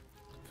Gale.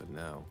 For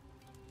now.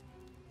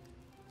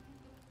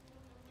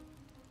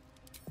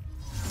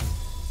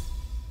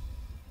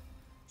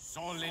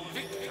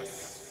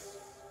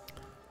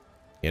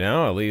 You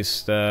know, at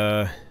least,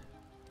 I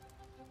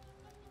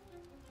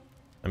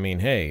mean,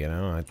 hey, you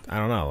know, I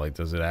don't know, like,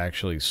 does it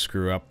actually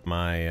screw up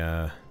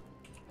my,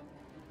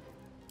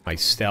 my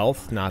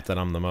stealth? Not that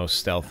I'm the most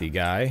stealthy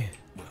guy.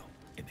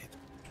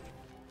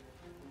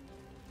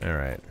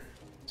 Alright,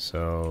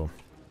 so,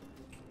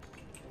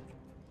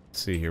 let's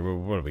see here,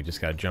 what do we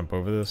just gotta jump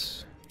over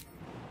this?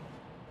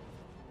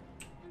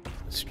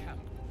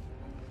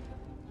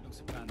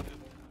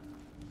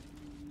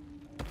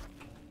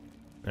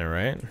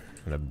 Alright,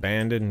 an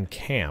abandoned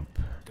camp.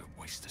 Don't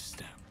waste a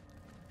step.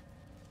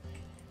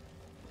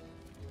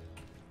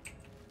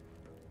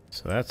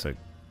 So that's a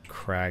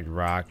cragged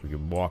rock. We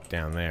could walk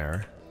down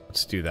there.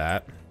 Let's do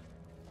that.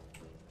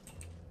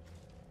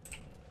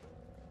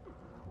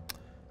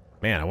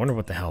 Man, I wonder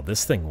what the hell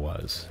this thing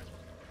was.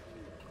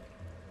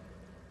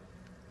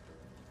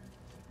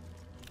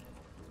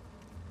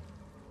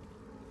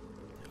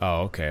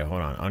 Oh, okay,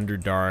 hold on.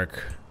 Underdark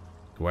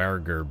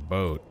Dwarger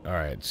boat.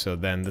 Alright, so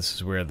then this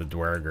is where the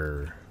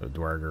Dwarger,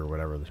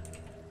 whatever.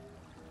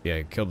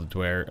 Yeah, killed the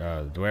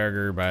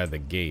Dwarger by the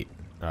gate.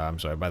 I'm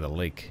sorry, by the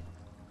lake.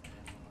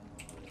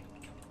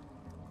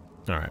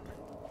 Alright.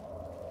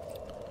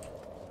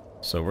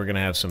 So we're gonna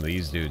have some of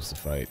these dudes to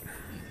fight.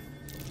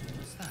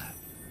 What's that?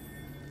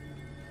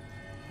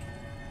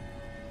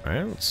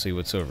 Alright, let's see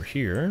what's over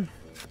here.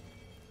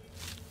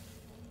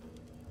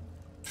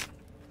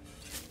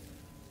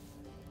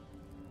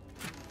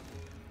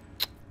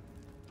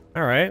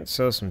 Alright,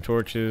 so some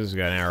torches, we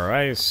got an arrow of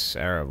ice,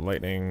 arrow of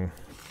lightning,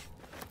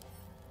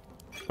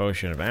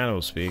 potion of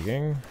animal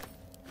speaking.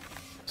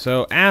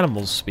 So,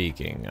 animal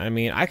speaking, I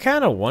mean, I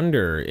kind of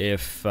wonder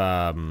if, you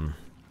know,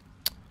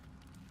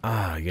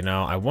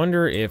 I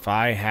wonder if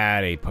I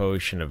had a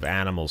potion of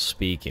animal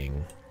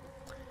speaking,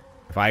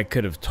 if I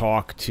could have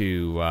talked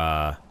to,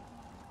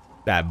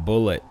 that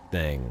bullet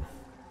thing.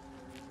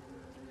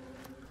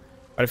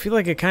 But I feel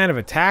like it kind of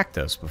attacked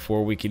us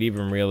before we could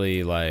even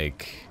really,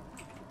 like...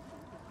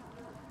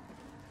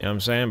 You know what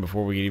I'm saying?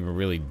 Before we could even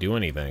really do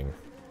anything.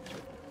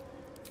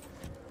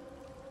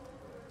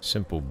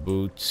 Simple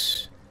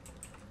boots.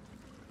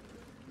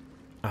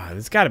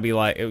 There's got to be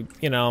like,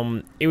 you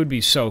know, it would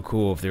be so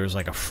cool if there was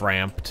like a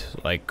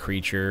framped like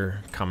creature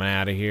coming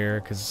out of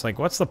here. Because it's like,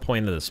 what's the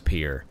point of this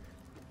pier?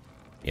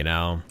 You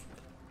know?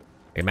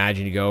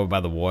 Imagine you go over by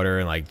the water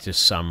and like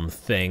just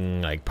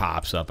something like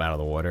pops up out of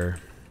the water.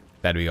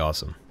 That'd be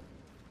awesome.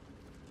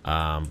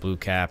 Blue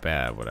cap,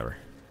 whatever.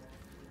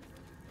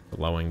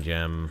 Glowing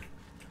gem.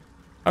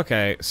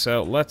 Okay,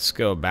 so let's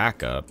go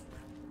back up.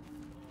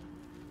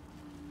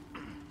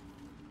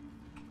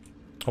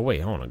 Oh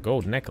wait, hold on, a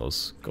gold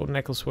necklace. Gold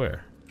necklace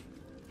where?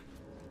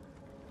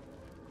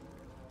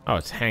 Oh,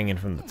 it's hanging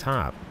from the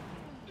top.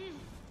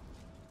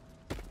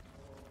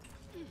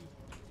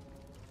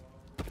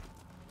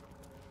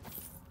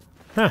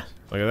 Huh,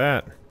 look at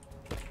that.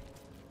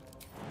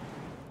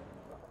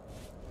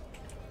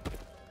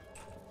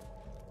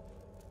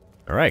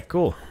 Alright,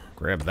 cool.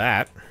 Grab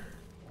that.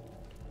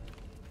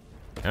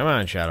 Come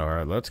on,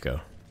 Shadowheart, let's go.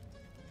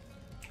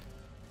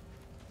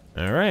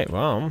 Alright,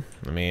 well,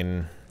 I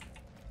mean...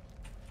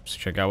 Let's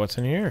check out what's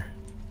in here.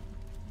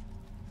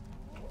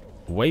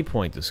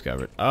 Waypoint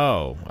discovered.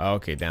 Oh,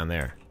 okay, down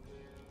there.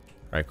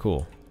 Alright,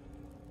 cool.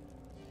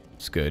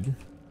 It's good.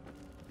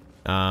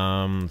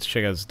 Let's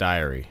check out this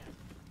diary.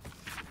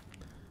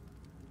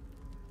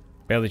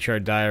 Barely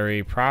charred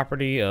diary.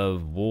 Property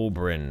of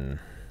Wulbrin.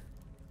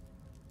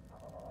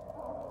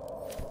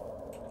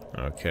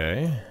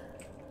 Okay.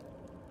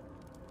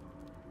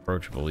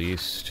 Approachable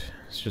East.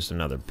 It's just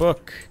another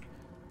book.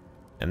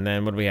 And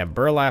then what do we have?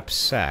 Burlap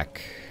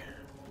sack.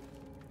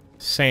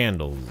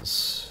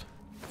 Sandals.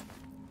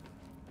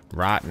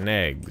 Rotten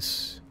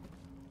eggs.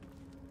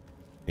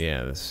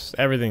 Yeah,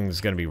 everything's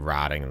gonna be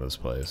rotting in this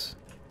place.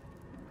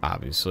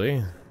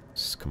 Obviously.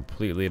 It's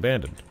completely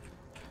abandoned.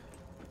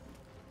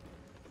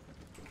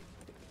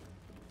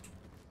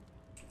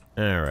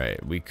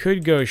 Alright, we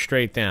could go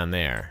straight down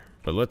there,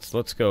 but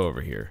let's go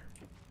over here.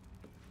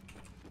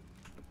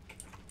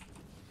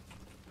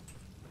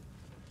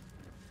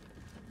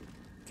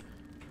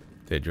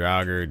 The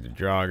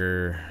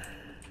Draugr.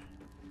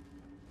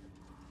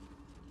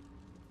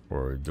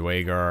 Or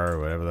Dwagar, or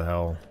whatever the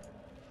hell.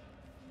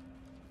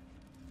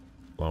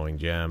 Glowing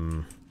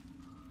gem.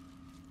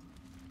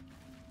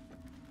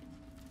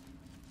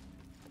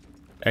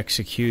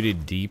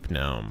 Executed deep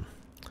gnome.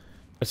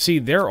 But see,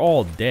 they're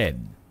all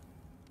dead.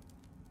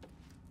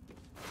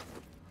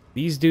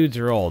 these dudes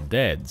are all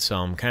dead, so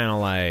I'm kind of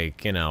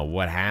like, you know,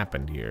 what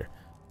happened here?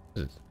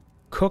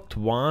 Cooked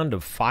wand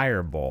of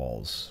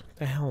fireballs. What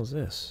the hell is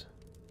this?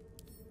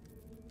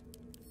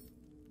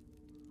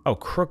 Oh,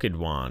 crooked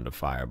wand of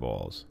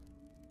fireballs.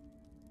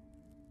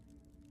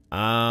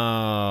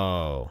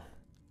 Oh.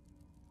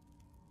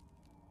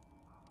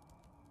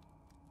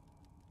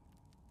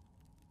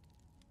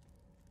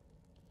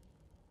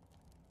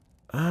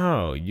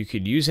 Oh, you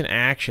could use an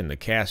action to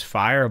cast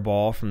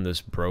fireball from this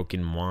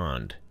broken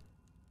wand.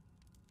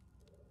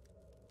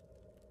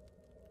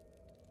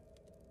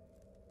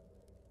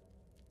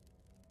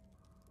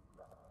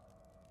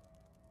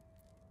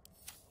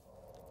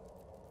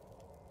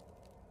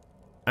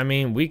 I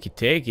mean, we could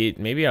take it.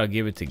 Maybe I'll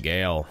give it to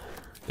Gale,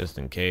 just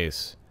in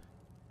case.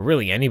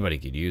 Really, anybody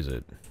could use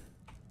it.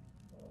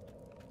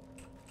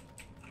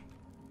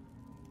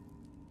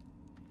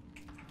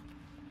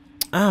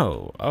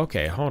 Oh,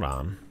 okay, hold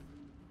on.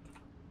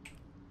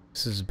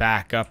 This is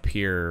back up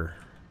here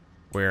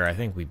where I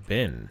think we've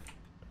been.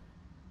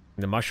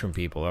 The mushroom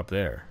people up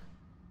there.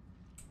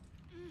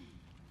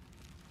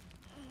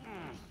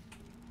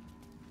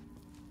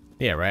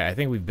 Yeah, right, I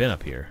think we've been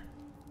up here.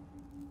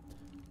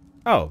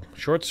 Oh,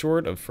 short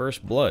sword of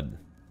first blood.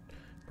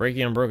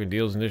 Breaking unbroken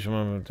deals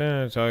additional moment,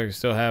 so I can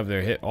still have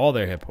their all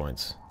their hit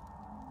points.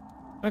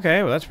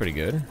 Okay, well that's pretty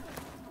good.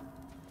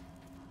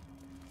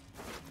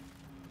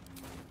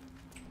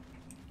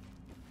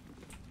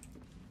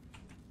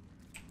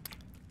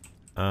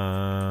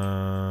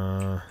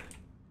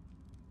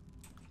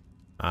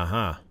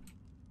 Uh-huh.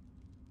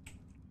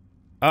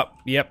 Oh,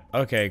 yep.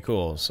 Okay,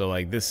 cool. So,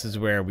 like, this is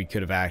where we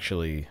could have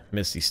actually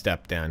Misty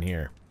stepped down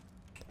here.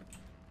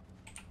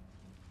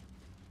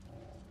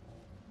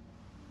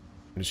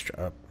 I'm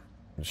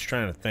just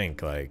trying to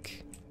think,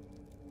 like...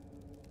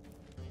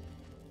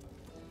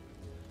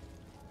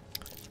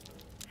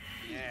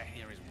 The air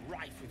here is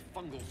rife with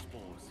fungal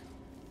spores.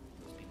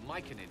 Must be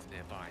myconids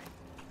nearby.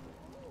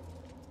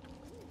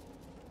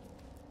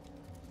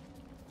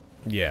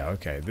 Yeah,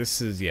 okay. This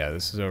is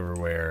over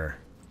where...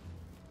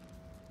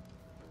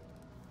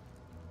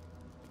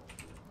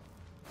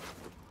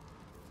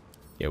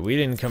 Yeah, we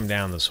didn't come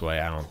down this way,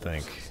 I don't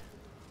think.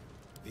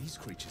 These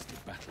creatures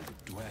did battle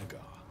with Dwergar.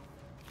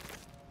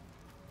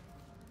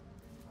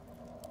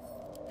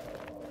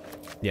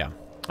 Yeah.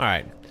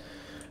 Alright.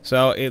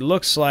 So, it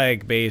looks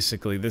like,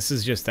 basically, this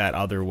is just that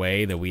other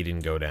way that we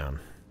didn't go down.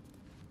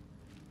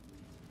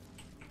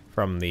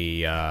 From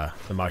the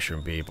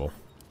mushroom people.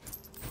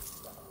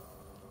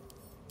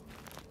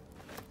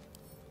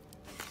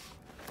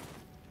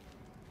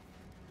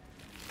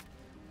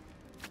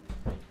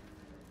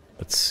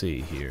 Let's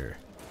see here.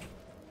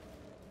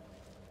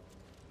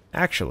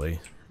 Actually,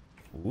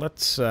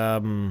 let's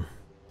run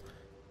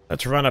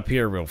up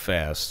here real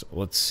fast.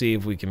 Let's see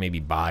if we can maybe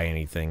buy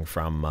anything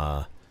from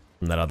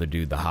that other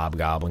dude, the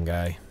hobgoblin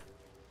guy.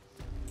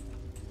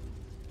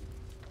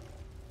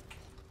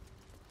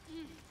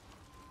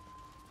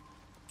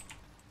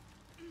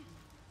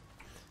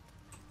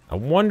 I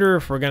wonder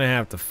if we're gonna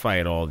have to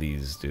fight all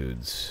these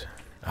dudes.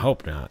 I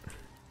hope not.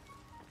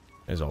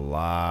 There's a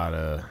lot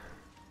of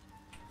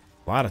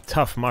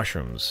tough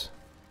mushrooms.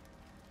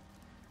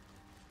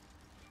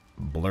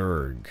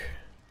 Blurg.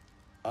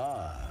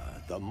 Ah,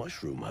 the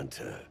mushroom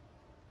hunter.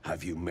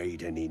 Have you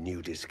made any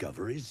new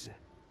discoveries?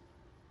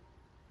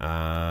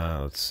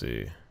 Let's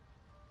see.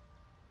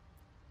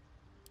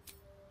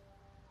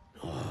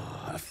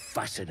 Oh, a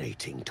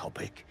fascinating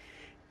topic.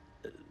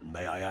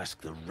 May I ask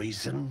the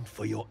reason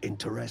for your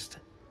interest?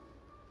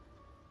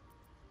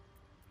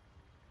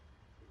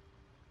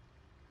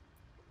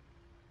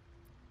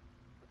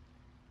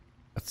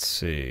 Let's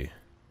see.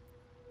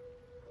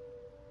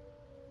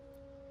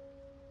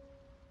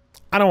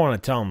 I don't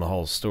want to tell him the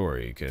whole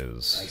story,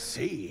 because... I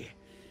see.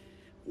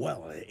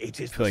 Well, it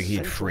is I feel like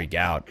he'd freak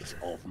out.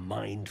 Of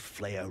Mind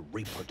Flayer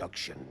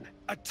reproduction.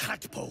 A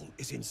tadpole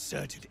is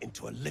inserted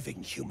into a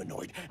living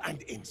humanoid,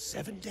 and in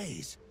 7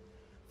 days,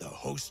 the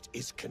host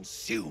is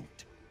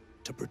consumed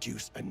to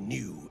produce a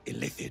new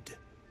illithid.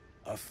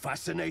 A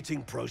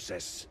fascinating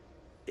process,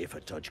 if a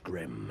touch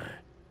grim.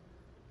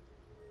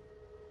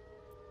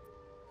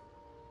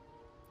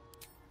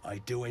 I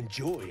do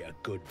enjoy a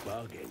good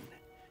bargain,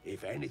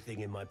 if anything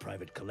in my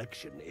private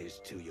collection is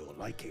to your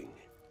liking.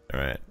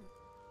 Alright.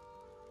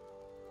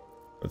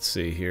 Let's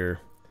see here.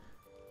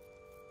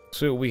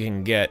 See what we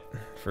can get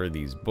for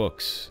these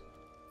books.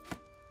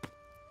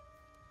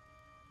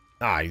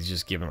 Ah, he's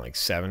just giving like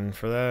 7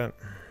 for that.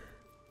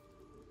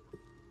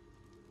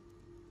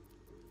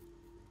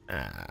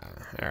 Ah,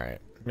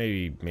 alright.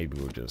 Maybe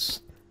we'll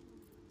just...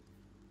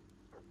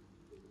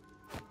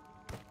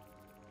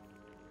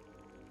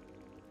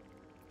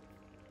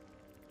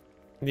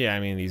 Yeah,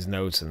 I mean, these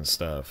notes and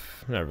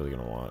stuff, I'm not really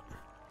gonna want.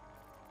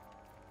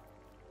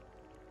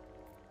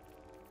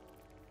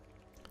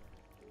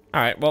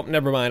 Alright, well,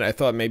 never mind. I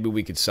thought maybe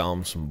we could sell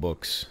him some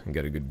books and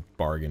get a good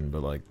bargain,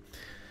 but, like...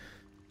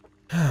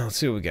 Let's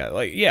see what we got.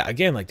 Like, yeah,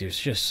 again, like, there's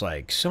just,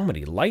 like, so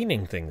many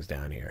lightning things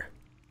down here.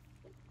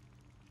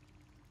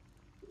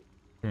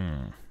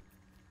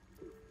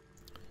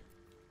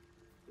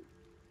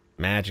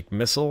 Magic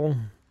missile.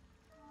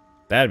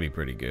 That'd be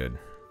pretty good.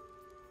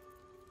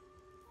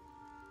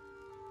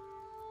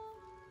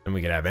 And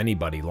we could have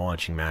anybody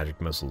launching magic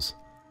missiles.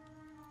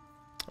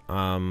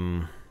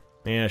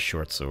 Yeah,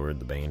 short sword,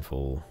 the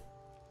baneful.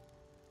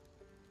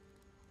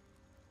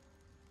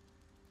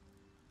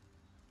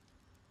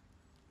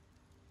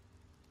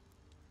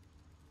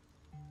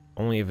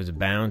 Only if it's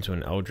bound to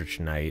an Eldritch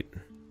Knight.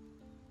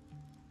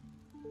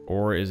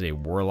 Or is a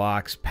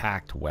Warlock's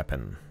Pact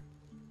weapon.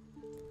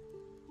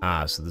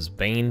 Ah, so this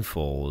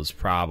baneful is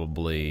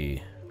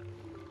probably...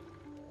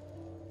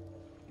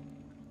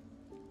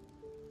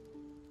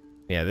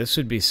 Yeah, this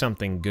would be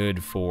something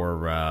good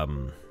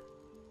for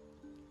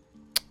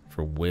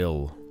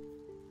Will.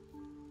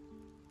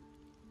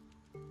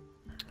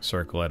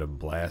 Circlet of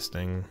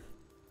Blasting.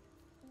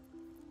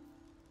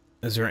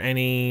 Is there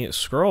any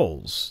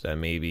scrolls that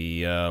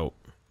maybe,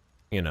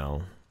 you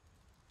know...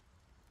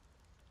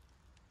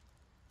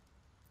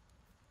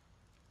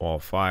 Wall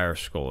of Fire,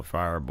 Scroll of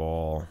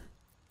Fireball...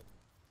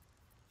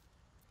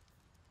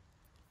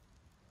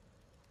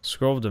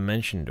 Scroll of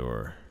Dimension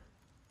Door.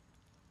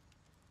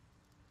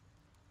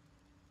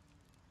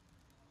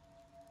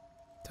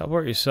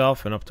 Teleport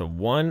yourself and up to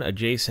one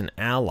adjacent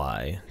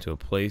ally to a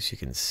place you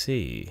can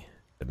see.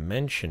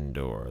 Dimension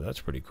Door.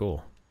 That's pretty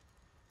cool.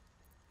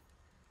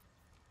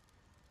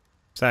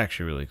 It's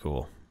actually really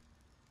cool.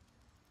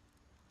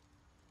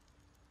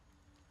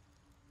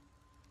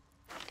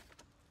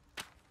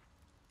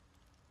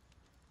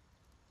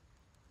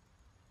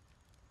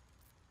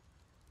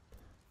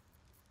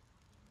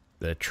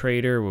 The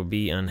trader will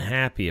be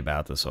unhappy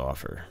about this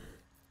offer.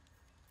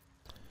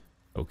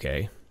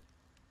 Okay.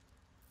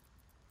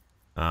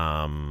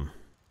 I mean,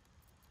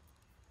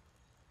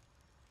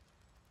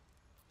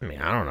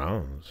 I don't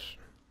know.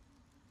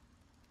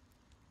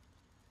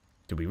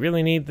 Do we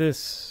really need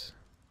this?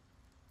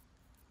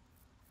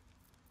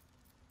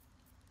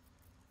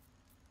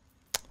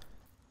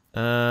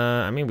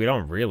 I mean, we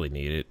don't really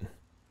need it.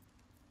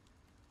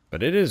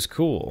 But it is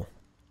cool.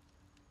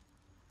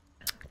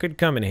 Could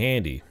come in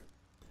handy.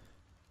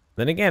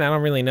 Then again, I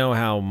don't really know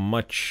how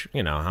much,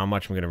 you know, how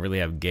much I'm going to really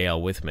have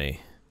Gale with me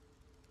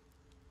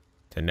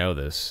to know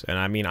this. And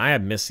I mean, I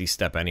have Misty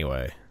Step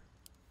anyway.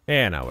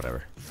 Yeah, no,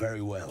 whatever.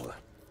 Very well.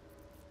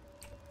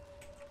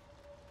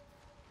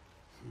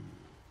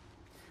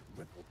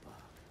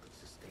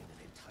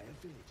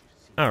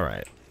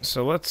 Alright,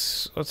 so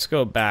let's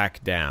go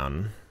back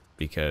down,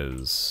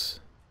 because...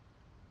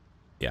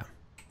 Yeah.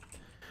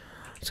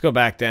 Let's go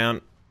back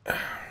down.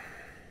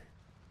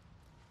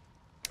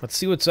 Let's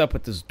see what's up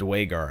with this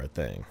Dwagar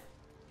thing.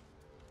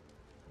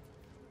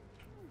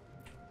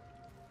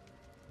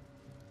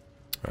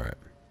 Alright.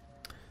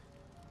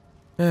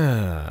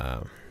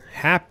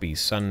 Happy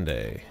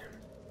Sunday.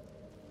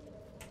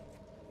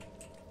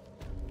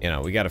 You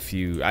know, we got a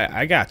few...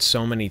 I got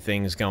so many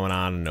things going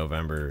on in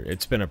November.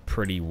 It's been a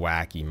pretty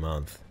wacky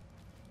month.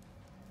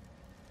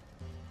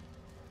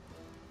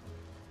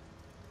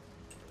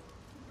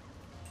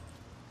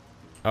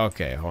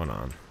 Okay, hold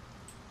on.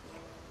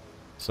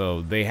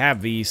 So, they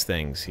have these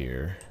things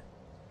here.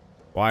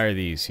 Why are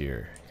these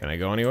here? Can I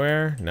go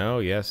anywhere? No,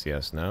 yes,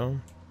 yes,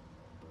 no.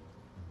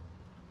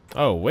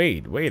 Oh,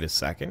 wait a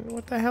second.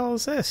 What the hell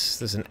is this?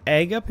 There's an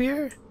egg up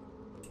here?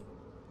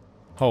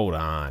 Hold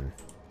on.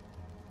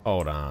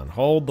 Hold on.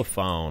 Hold the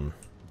phone.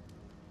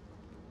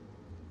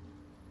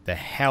 The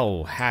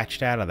hell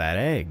hatched out of that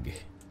egg?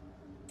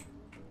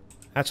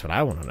 That's what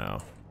I want to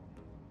know.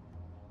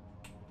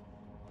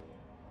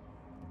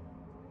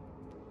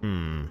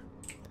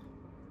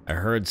 I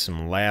heard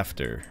some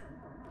laughter.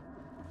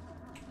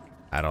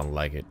 I don't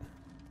like it.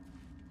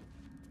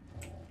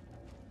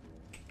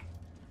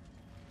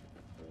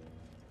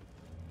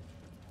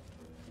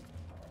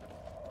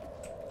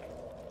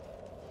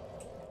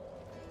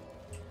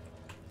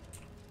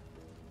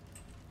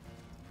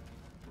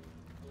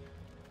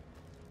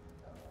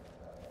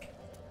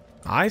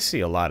 I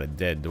see a lot of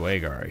dead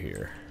Dwagar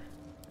here.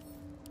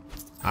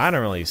 I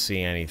don't really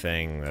see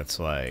anything that's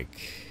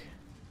like...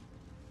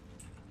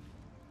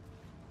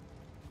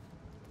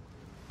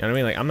 You know what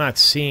I mean? Like, I'm not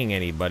seeing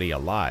anybody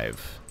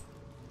alive.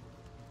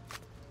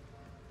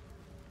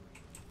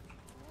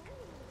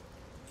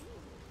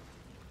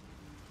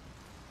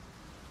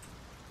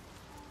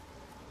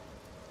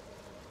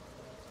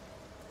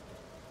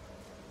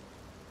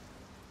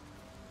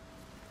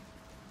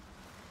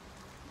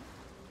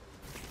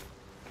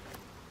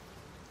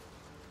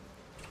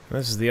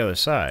 This is the other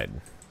side.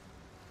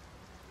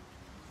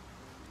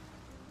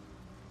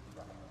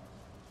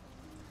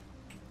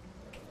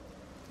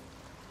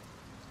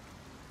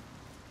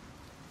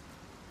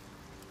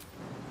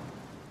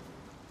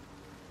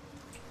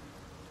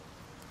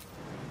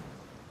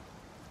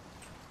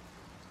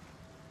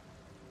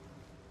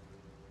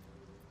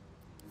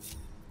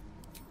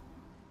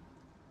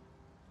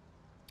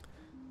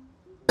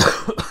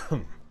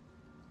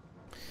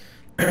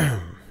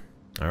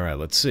 Alright,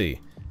 let's see.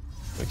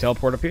 Can we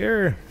teleport up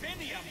here?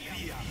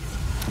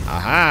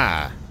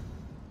 Aha!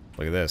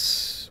 Look at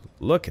this.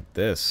 Look at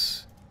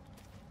this.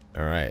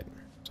 Alright.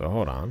 So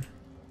hold on.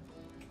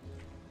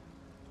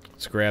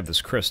 Let's grab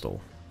this crystal.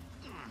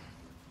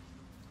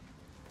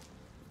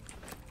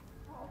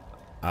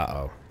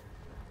 Uh-oh.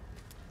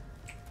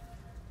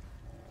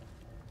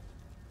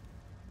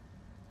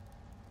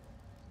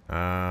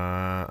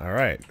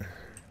 Alright.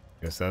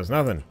 Guess that was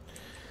nothing.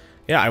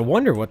 Yeah, I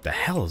wonder what the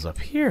hell is up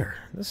here.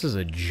 This is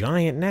a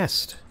giant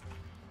nest.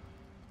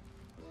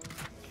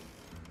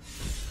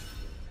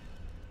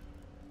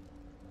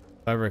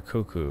 Clever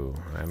cuckoo.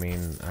 I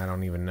mean, I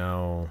don't even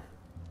know.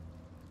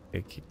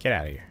 Get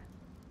out of here.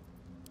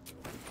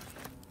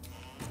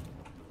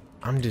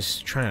 I'm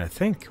just trying to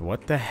think.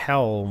 What the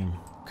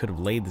hell could have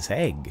laid this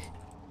egg?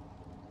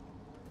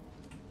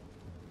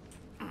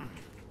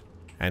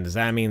 And does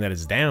that mean that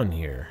it's down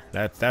here?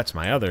 That's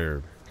my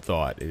other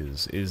thought,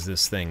 is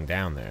this thing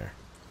down there?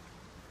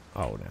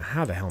 Oh, now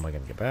how the hell am I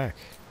going to get back?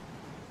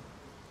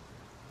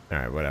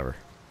 Alright, whatever.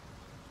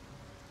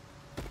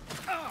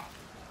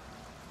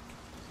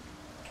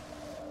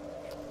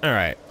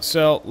 Alright,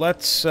 so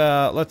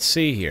let's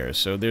see here.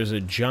 So there's a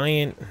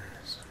giant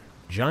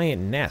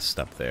nest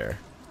up there.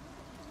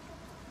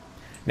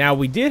 Now,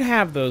 we did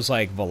have those,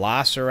 like,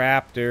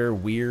 velociraptor,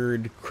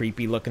 weird,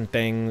 creepy-looking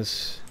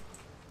things.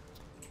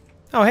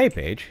 Oh, hey,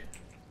 Paige.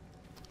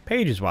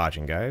 Paige is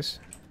watching, guys.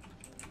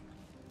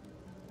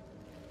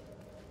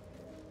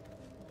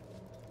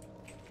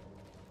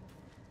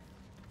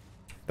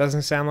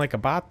 Doesn't sound like a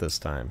bot this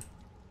time.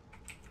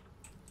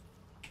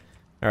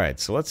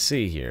 Alright, so let's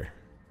see here.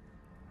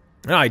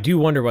 Oh, I do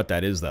wonder what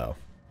that is, though.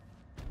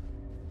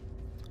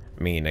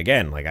 I mean,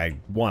 again, like, I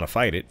want to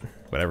fight it,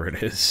 whatever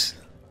it is.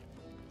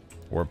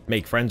 Or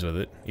make friends with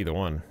it, either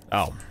one.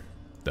 Oh,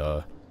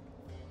 duh.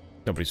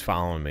 Nobody's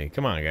following me.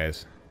 Come on,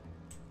 guys.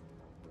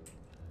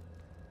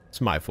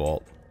 It's my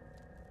fault.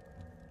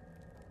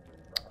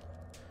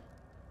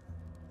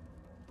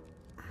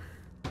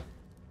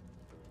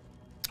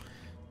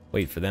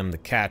 Wait for them to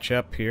catch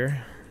up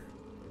here.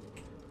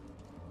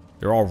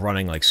 They're all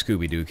running like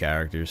Scooby-Doo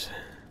characters.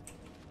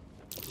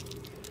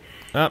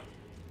 Up.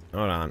 Oh,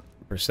 hold on.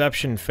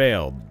 Perception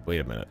failed.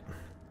 Wait a minute.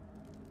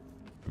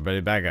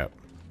 Everybody back up.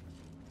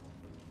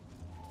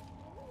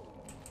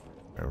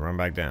 And run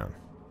back down.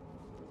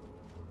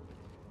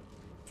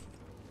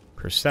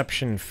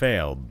 Perception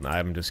failed.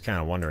 I'm just kind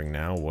of wondering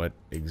now, what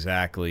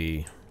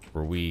exactly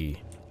were we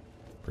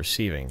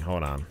perceiving?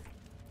 Hold on.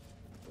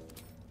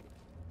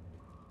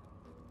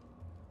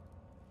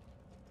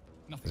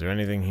 Nothing. Is there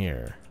anything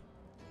here?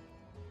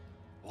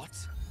 What?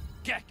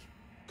 Gek!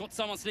 Got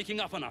someone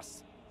sneaking up on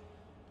us.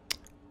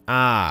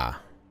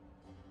 Ah.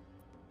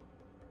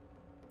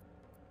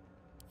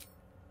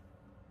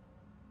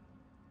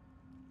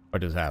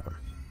 What just happened?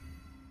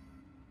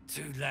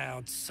 Too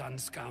loud, sun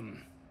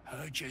scum.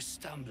 Heard you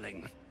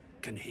stumbling.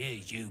 Can hear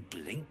you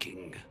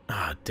blinking.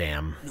 Ah,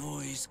 damn.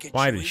 Noise gets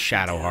Why you did itchy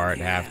Shadowheart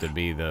down have to here.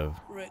 be the...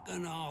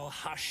 Reckon I'll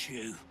hush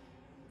you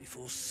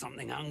before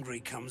something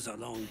hungry comes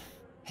along.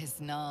 His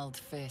gnarled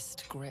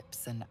fist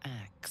grips an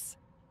axe.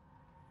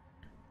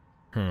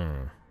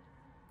 Of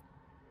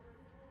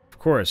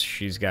course,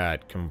 she's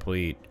got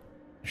complete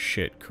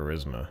shit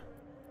charisma.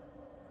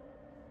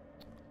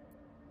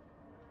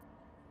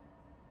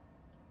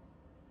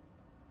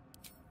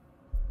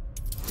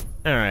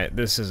 Alright,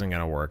 this isn't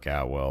gonna work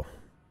out well.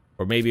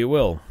 Or maybe it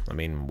will. I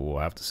mean, we'll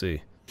have to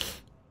see.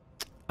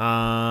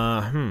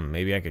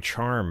 Maybe I could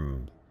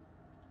charm...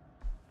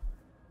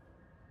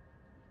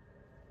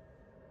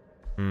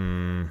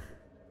 I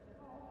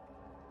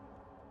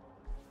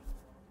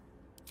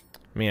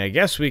mean, I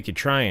guess we could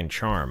try and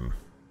charm.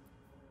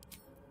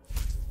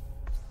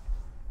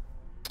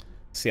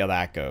 See how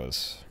that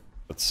goes.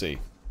 Let's see.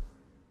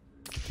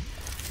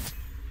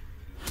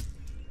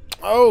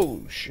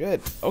 Oh,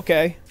 shit.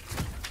 Okay.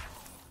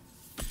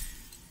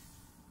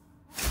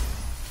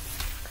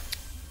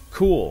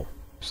 Cool.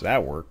 So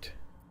that worked.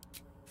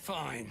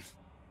 Fine.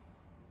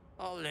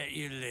 I'll let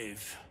you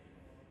live.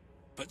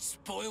 But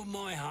spoil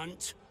my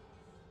hunt,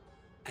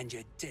 and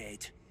you're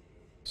dead.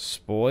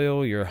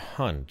 Spoil your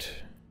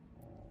hunt.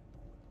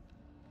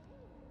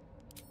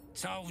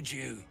 Told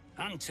you.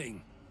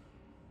 Hunting.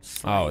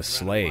 Oh, a ran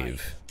slave. away.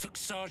 Took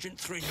Sergeant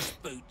Thrin's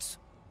boots.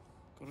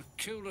 Gotta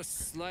kill the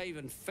slave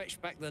and fetch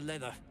back the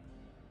leather.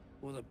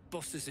 Or the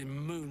bosses in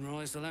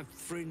Moonrise will have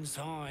Thrin's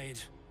hide.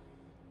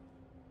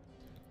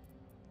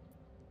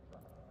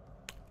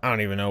 I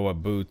don't even know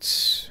what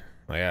boots...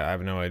 Like, I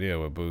have no idea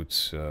what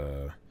boots,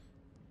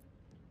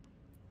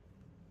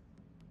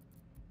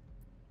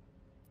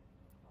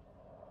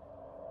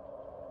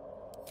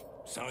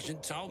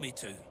 Sergeant told me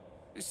to.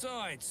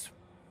 Besides,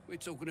 we're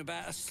talking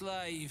about a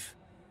slave.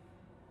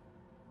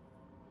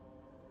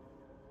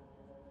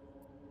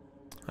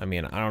 I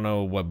mean, I don't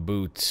know what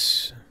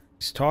boots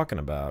he's talking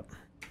about.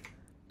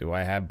 Do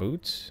I have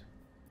boots?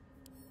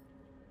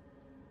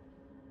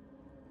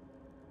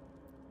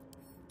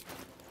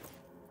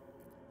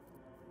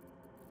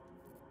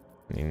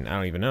 I mean, I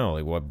don't even know,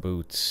 like, what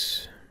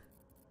boots...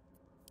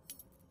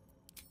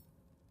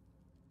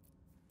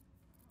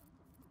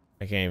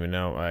 I can't even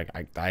know, like,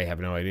 I have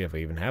no idea if I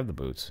even have the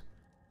boots.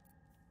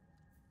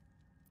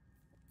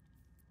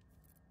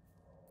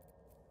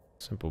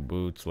 So Simple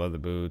boots, leather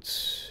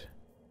boots.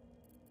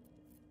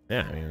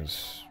 Yeah, I mean,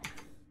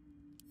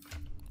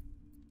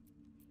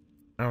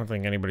 I don't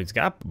think anybody's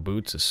got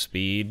boots of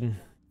speed.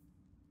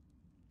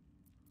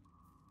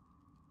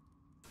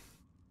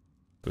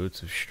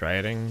 Boots of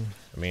striding.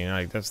 I mean,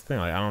 like, that's the thing.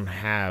 Like, I don't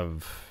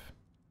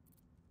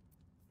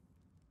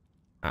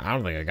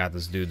think I got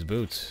this dude's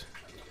boots.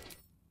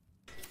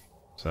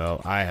 So,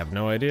 I have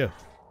no idea.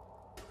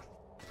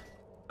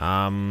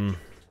 Yeah,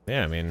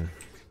 I mean,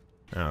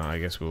 I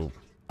guess we'll...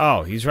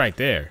 Oh, he's right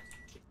there.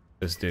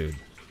 This dude.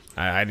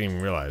 I didn't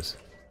even realize.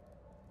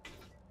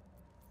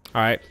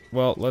 Alright,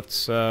 well,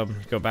 let's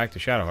go back to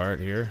Shadowheart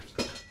here.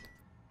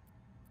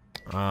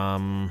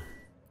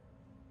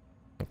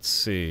 Let's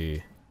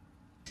see.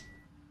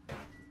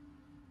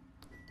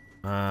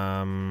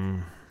 I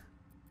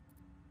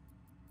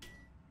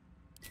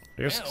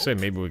guess I'd say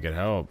maybe we could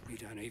help. You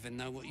don't even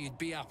know what you'd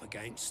be up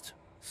against.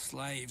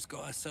 Slave's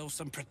got herself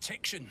some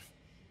protection.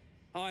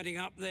 Hiding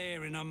up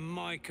there in a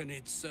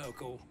myconid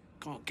circle.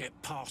 Can't get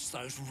past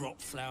those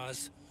rot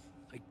flowers.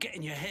 They get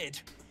in your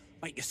head,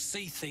 make you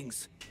see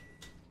things.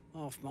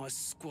 Half my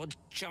squad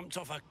jumped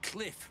off a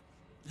cliff,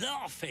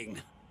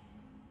 laughing.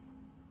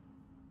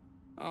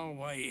 I'll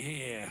wait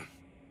here.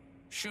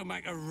 She'll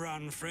make a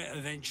run for it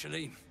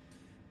eventually.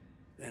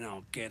 Then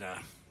I'll get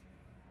her.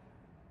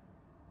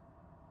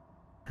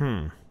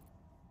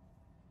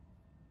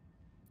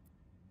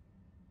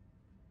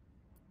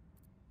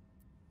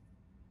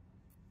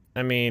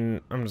 I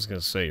mean, I'm just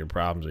gonna say your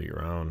problems are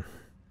your own.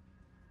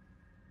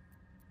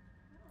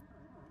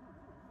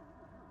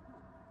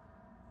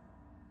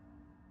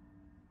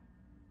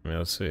 I mean,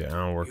 let's see. I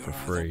don't work for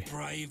free. You're either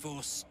brave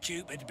or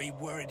stupid to be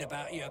worried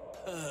about your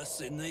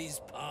purse in these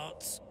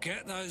parts.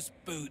 Get those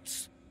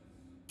boots.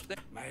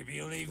 Maybe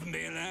you'll even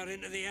be allowed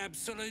into the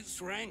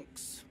Absolute's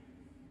ranks.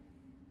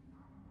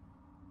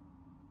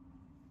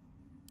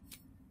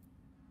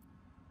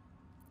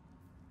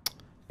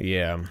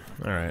 Yeah,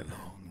 alright.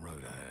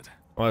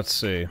 Let's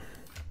see.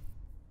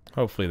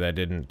 Hopefully that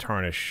didn't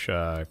tarnish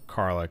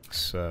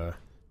Karlach's,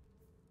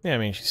 yeah, I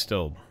mean, she's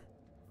still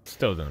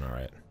doing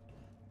alright.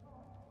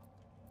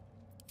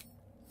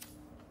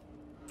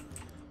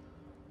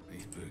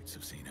 These boots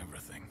have seen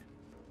everything.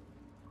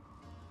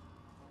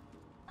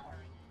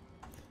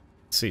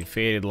 Let's see,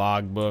 faded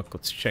logbook.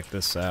 Let's check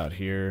this out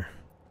here.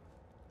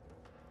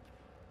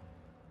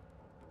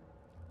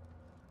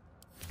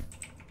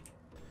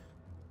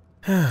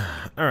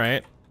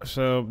 Alright,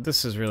 so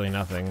this is really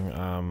nothing.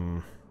 I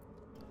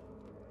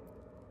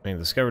mean,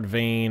 discovered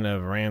vein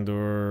of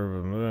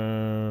Randur,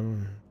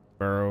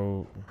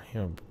 burrow,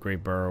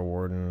 great burrow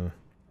warden.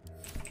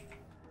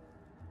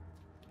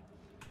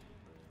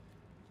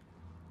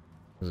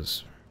 What is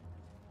this?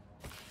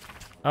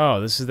 Oh,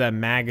 this is that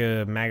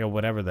MAGA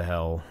whatever the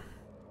hell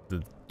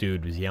the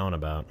dude was yelling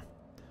about.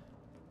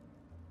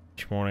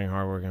 Each morning,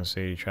 hardworking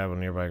city, travel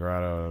nearby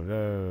grotto. I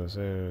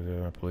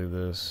don't believe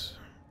this.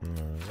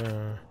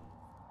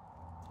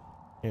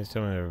 He's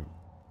telling me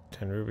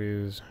 10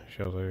 rubies,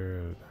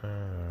 shelter,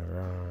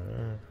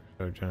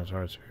 so generous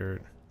heart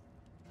spirit.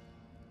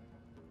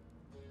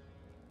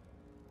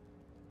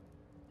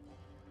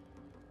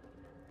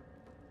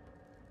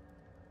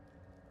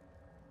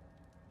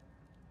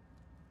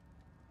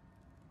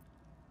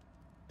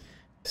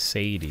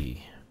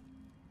 Sadie.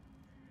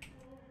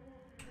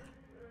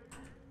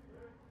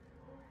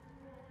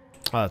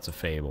 Oh, that's a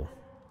fable.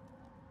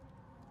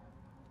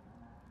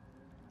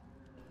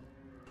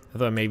 I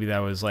thought maybe that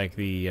was like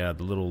the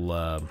little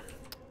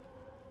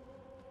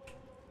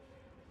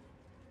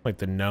like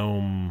the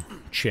gnome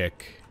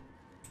chick.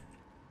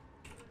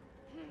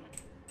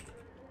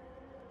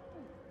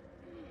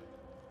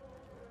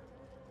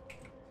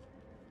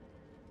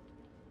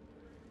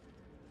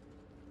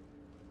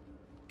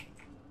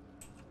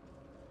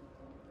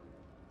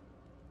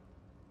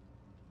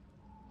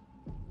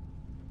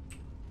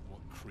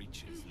 What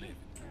creatures live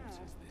in waters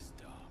this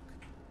dark?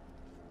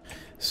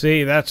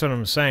 See, that's what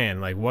I'm saying.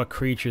 Like, what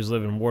creatures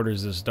live in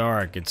waters this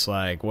dark? It's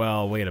like,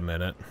 well, wait a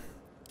minute.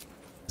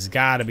 There's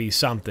gotta be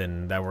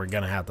something that we're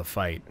gonna have to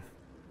fight.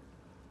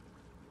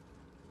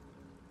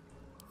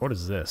 What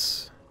is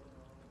this?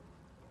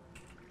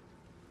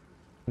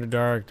 In the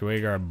dark,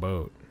 Dwagar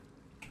boat.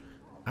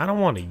 I don't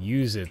want to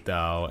use it,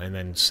 though, and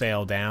then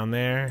sail down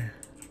there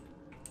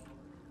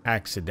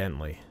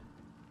accidentally.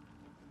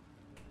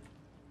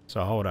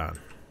 So, hold on.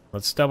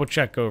 Let's double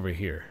check over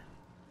here.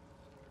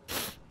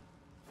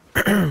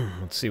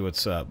 Let's see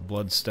what's up.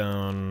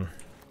 Bloodstone.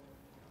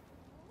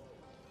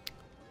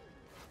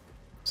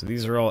 So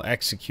these are all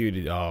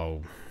executed.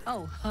 Oh.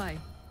 Oh, hi.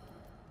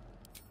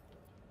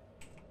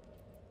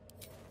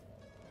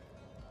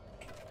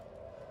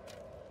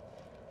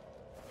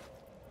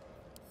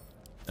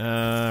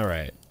 All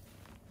right.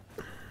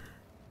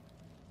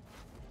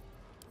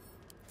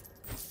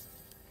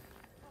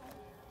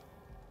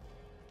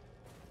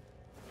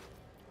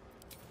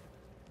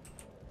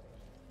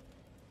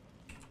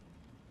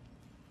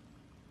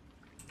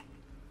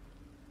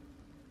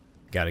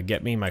 Gotta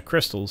get me my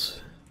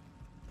crystals.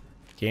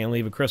 Can't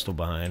leave a crystal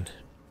behind.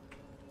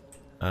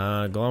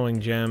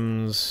 Glowing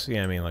gems.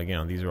 Yeah, I mean, like, you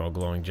know, these are all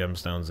glowing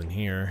gemstones in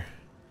here.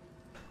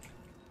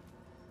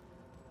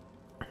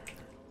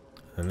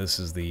 And this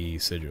is the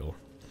sigil.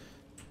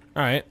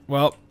 Alright,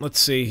 well, let's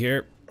see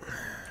here.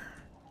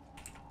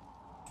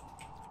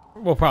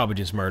 We'll probably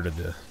just murder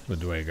the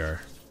Dwagar.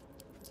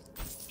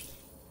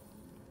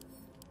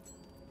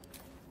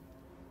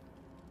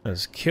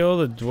 Let's kill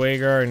the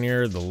Dwagar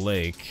near the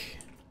lake.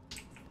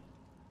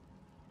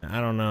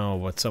 I don't know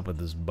what's up with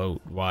this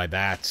boat. Why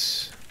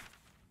that's...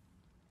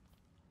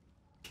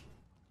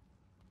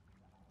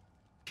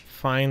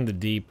 Find the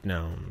deep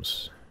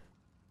gnomes.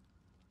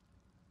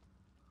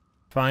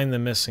 Find the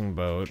missing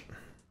boat.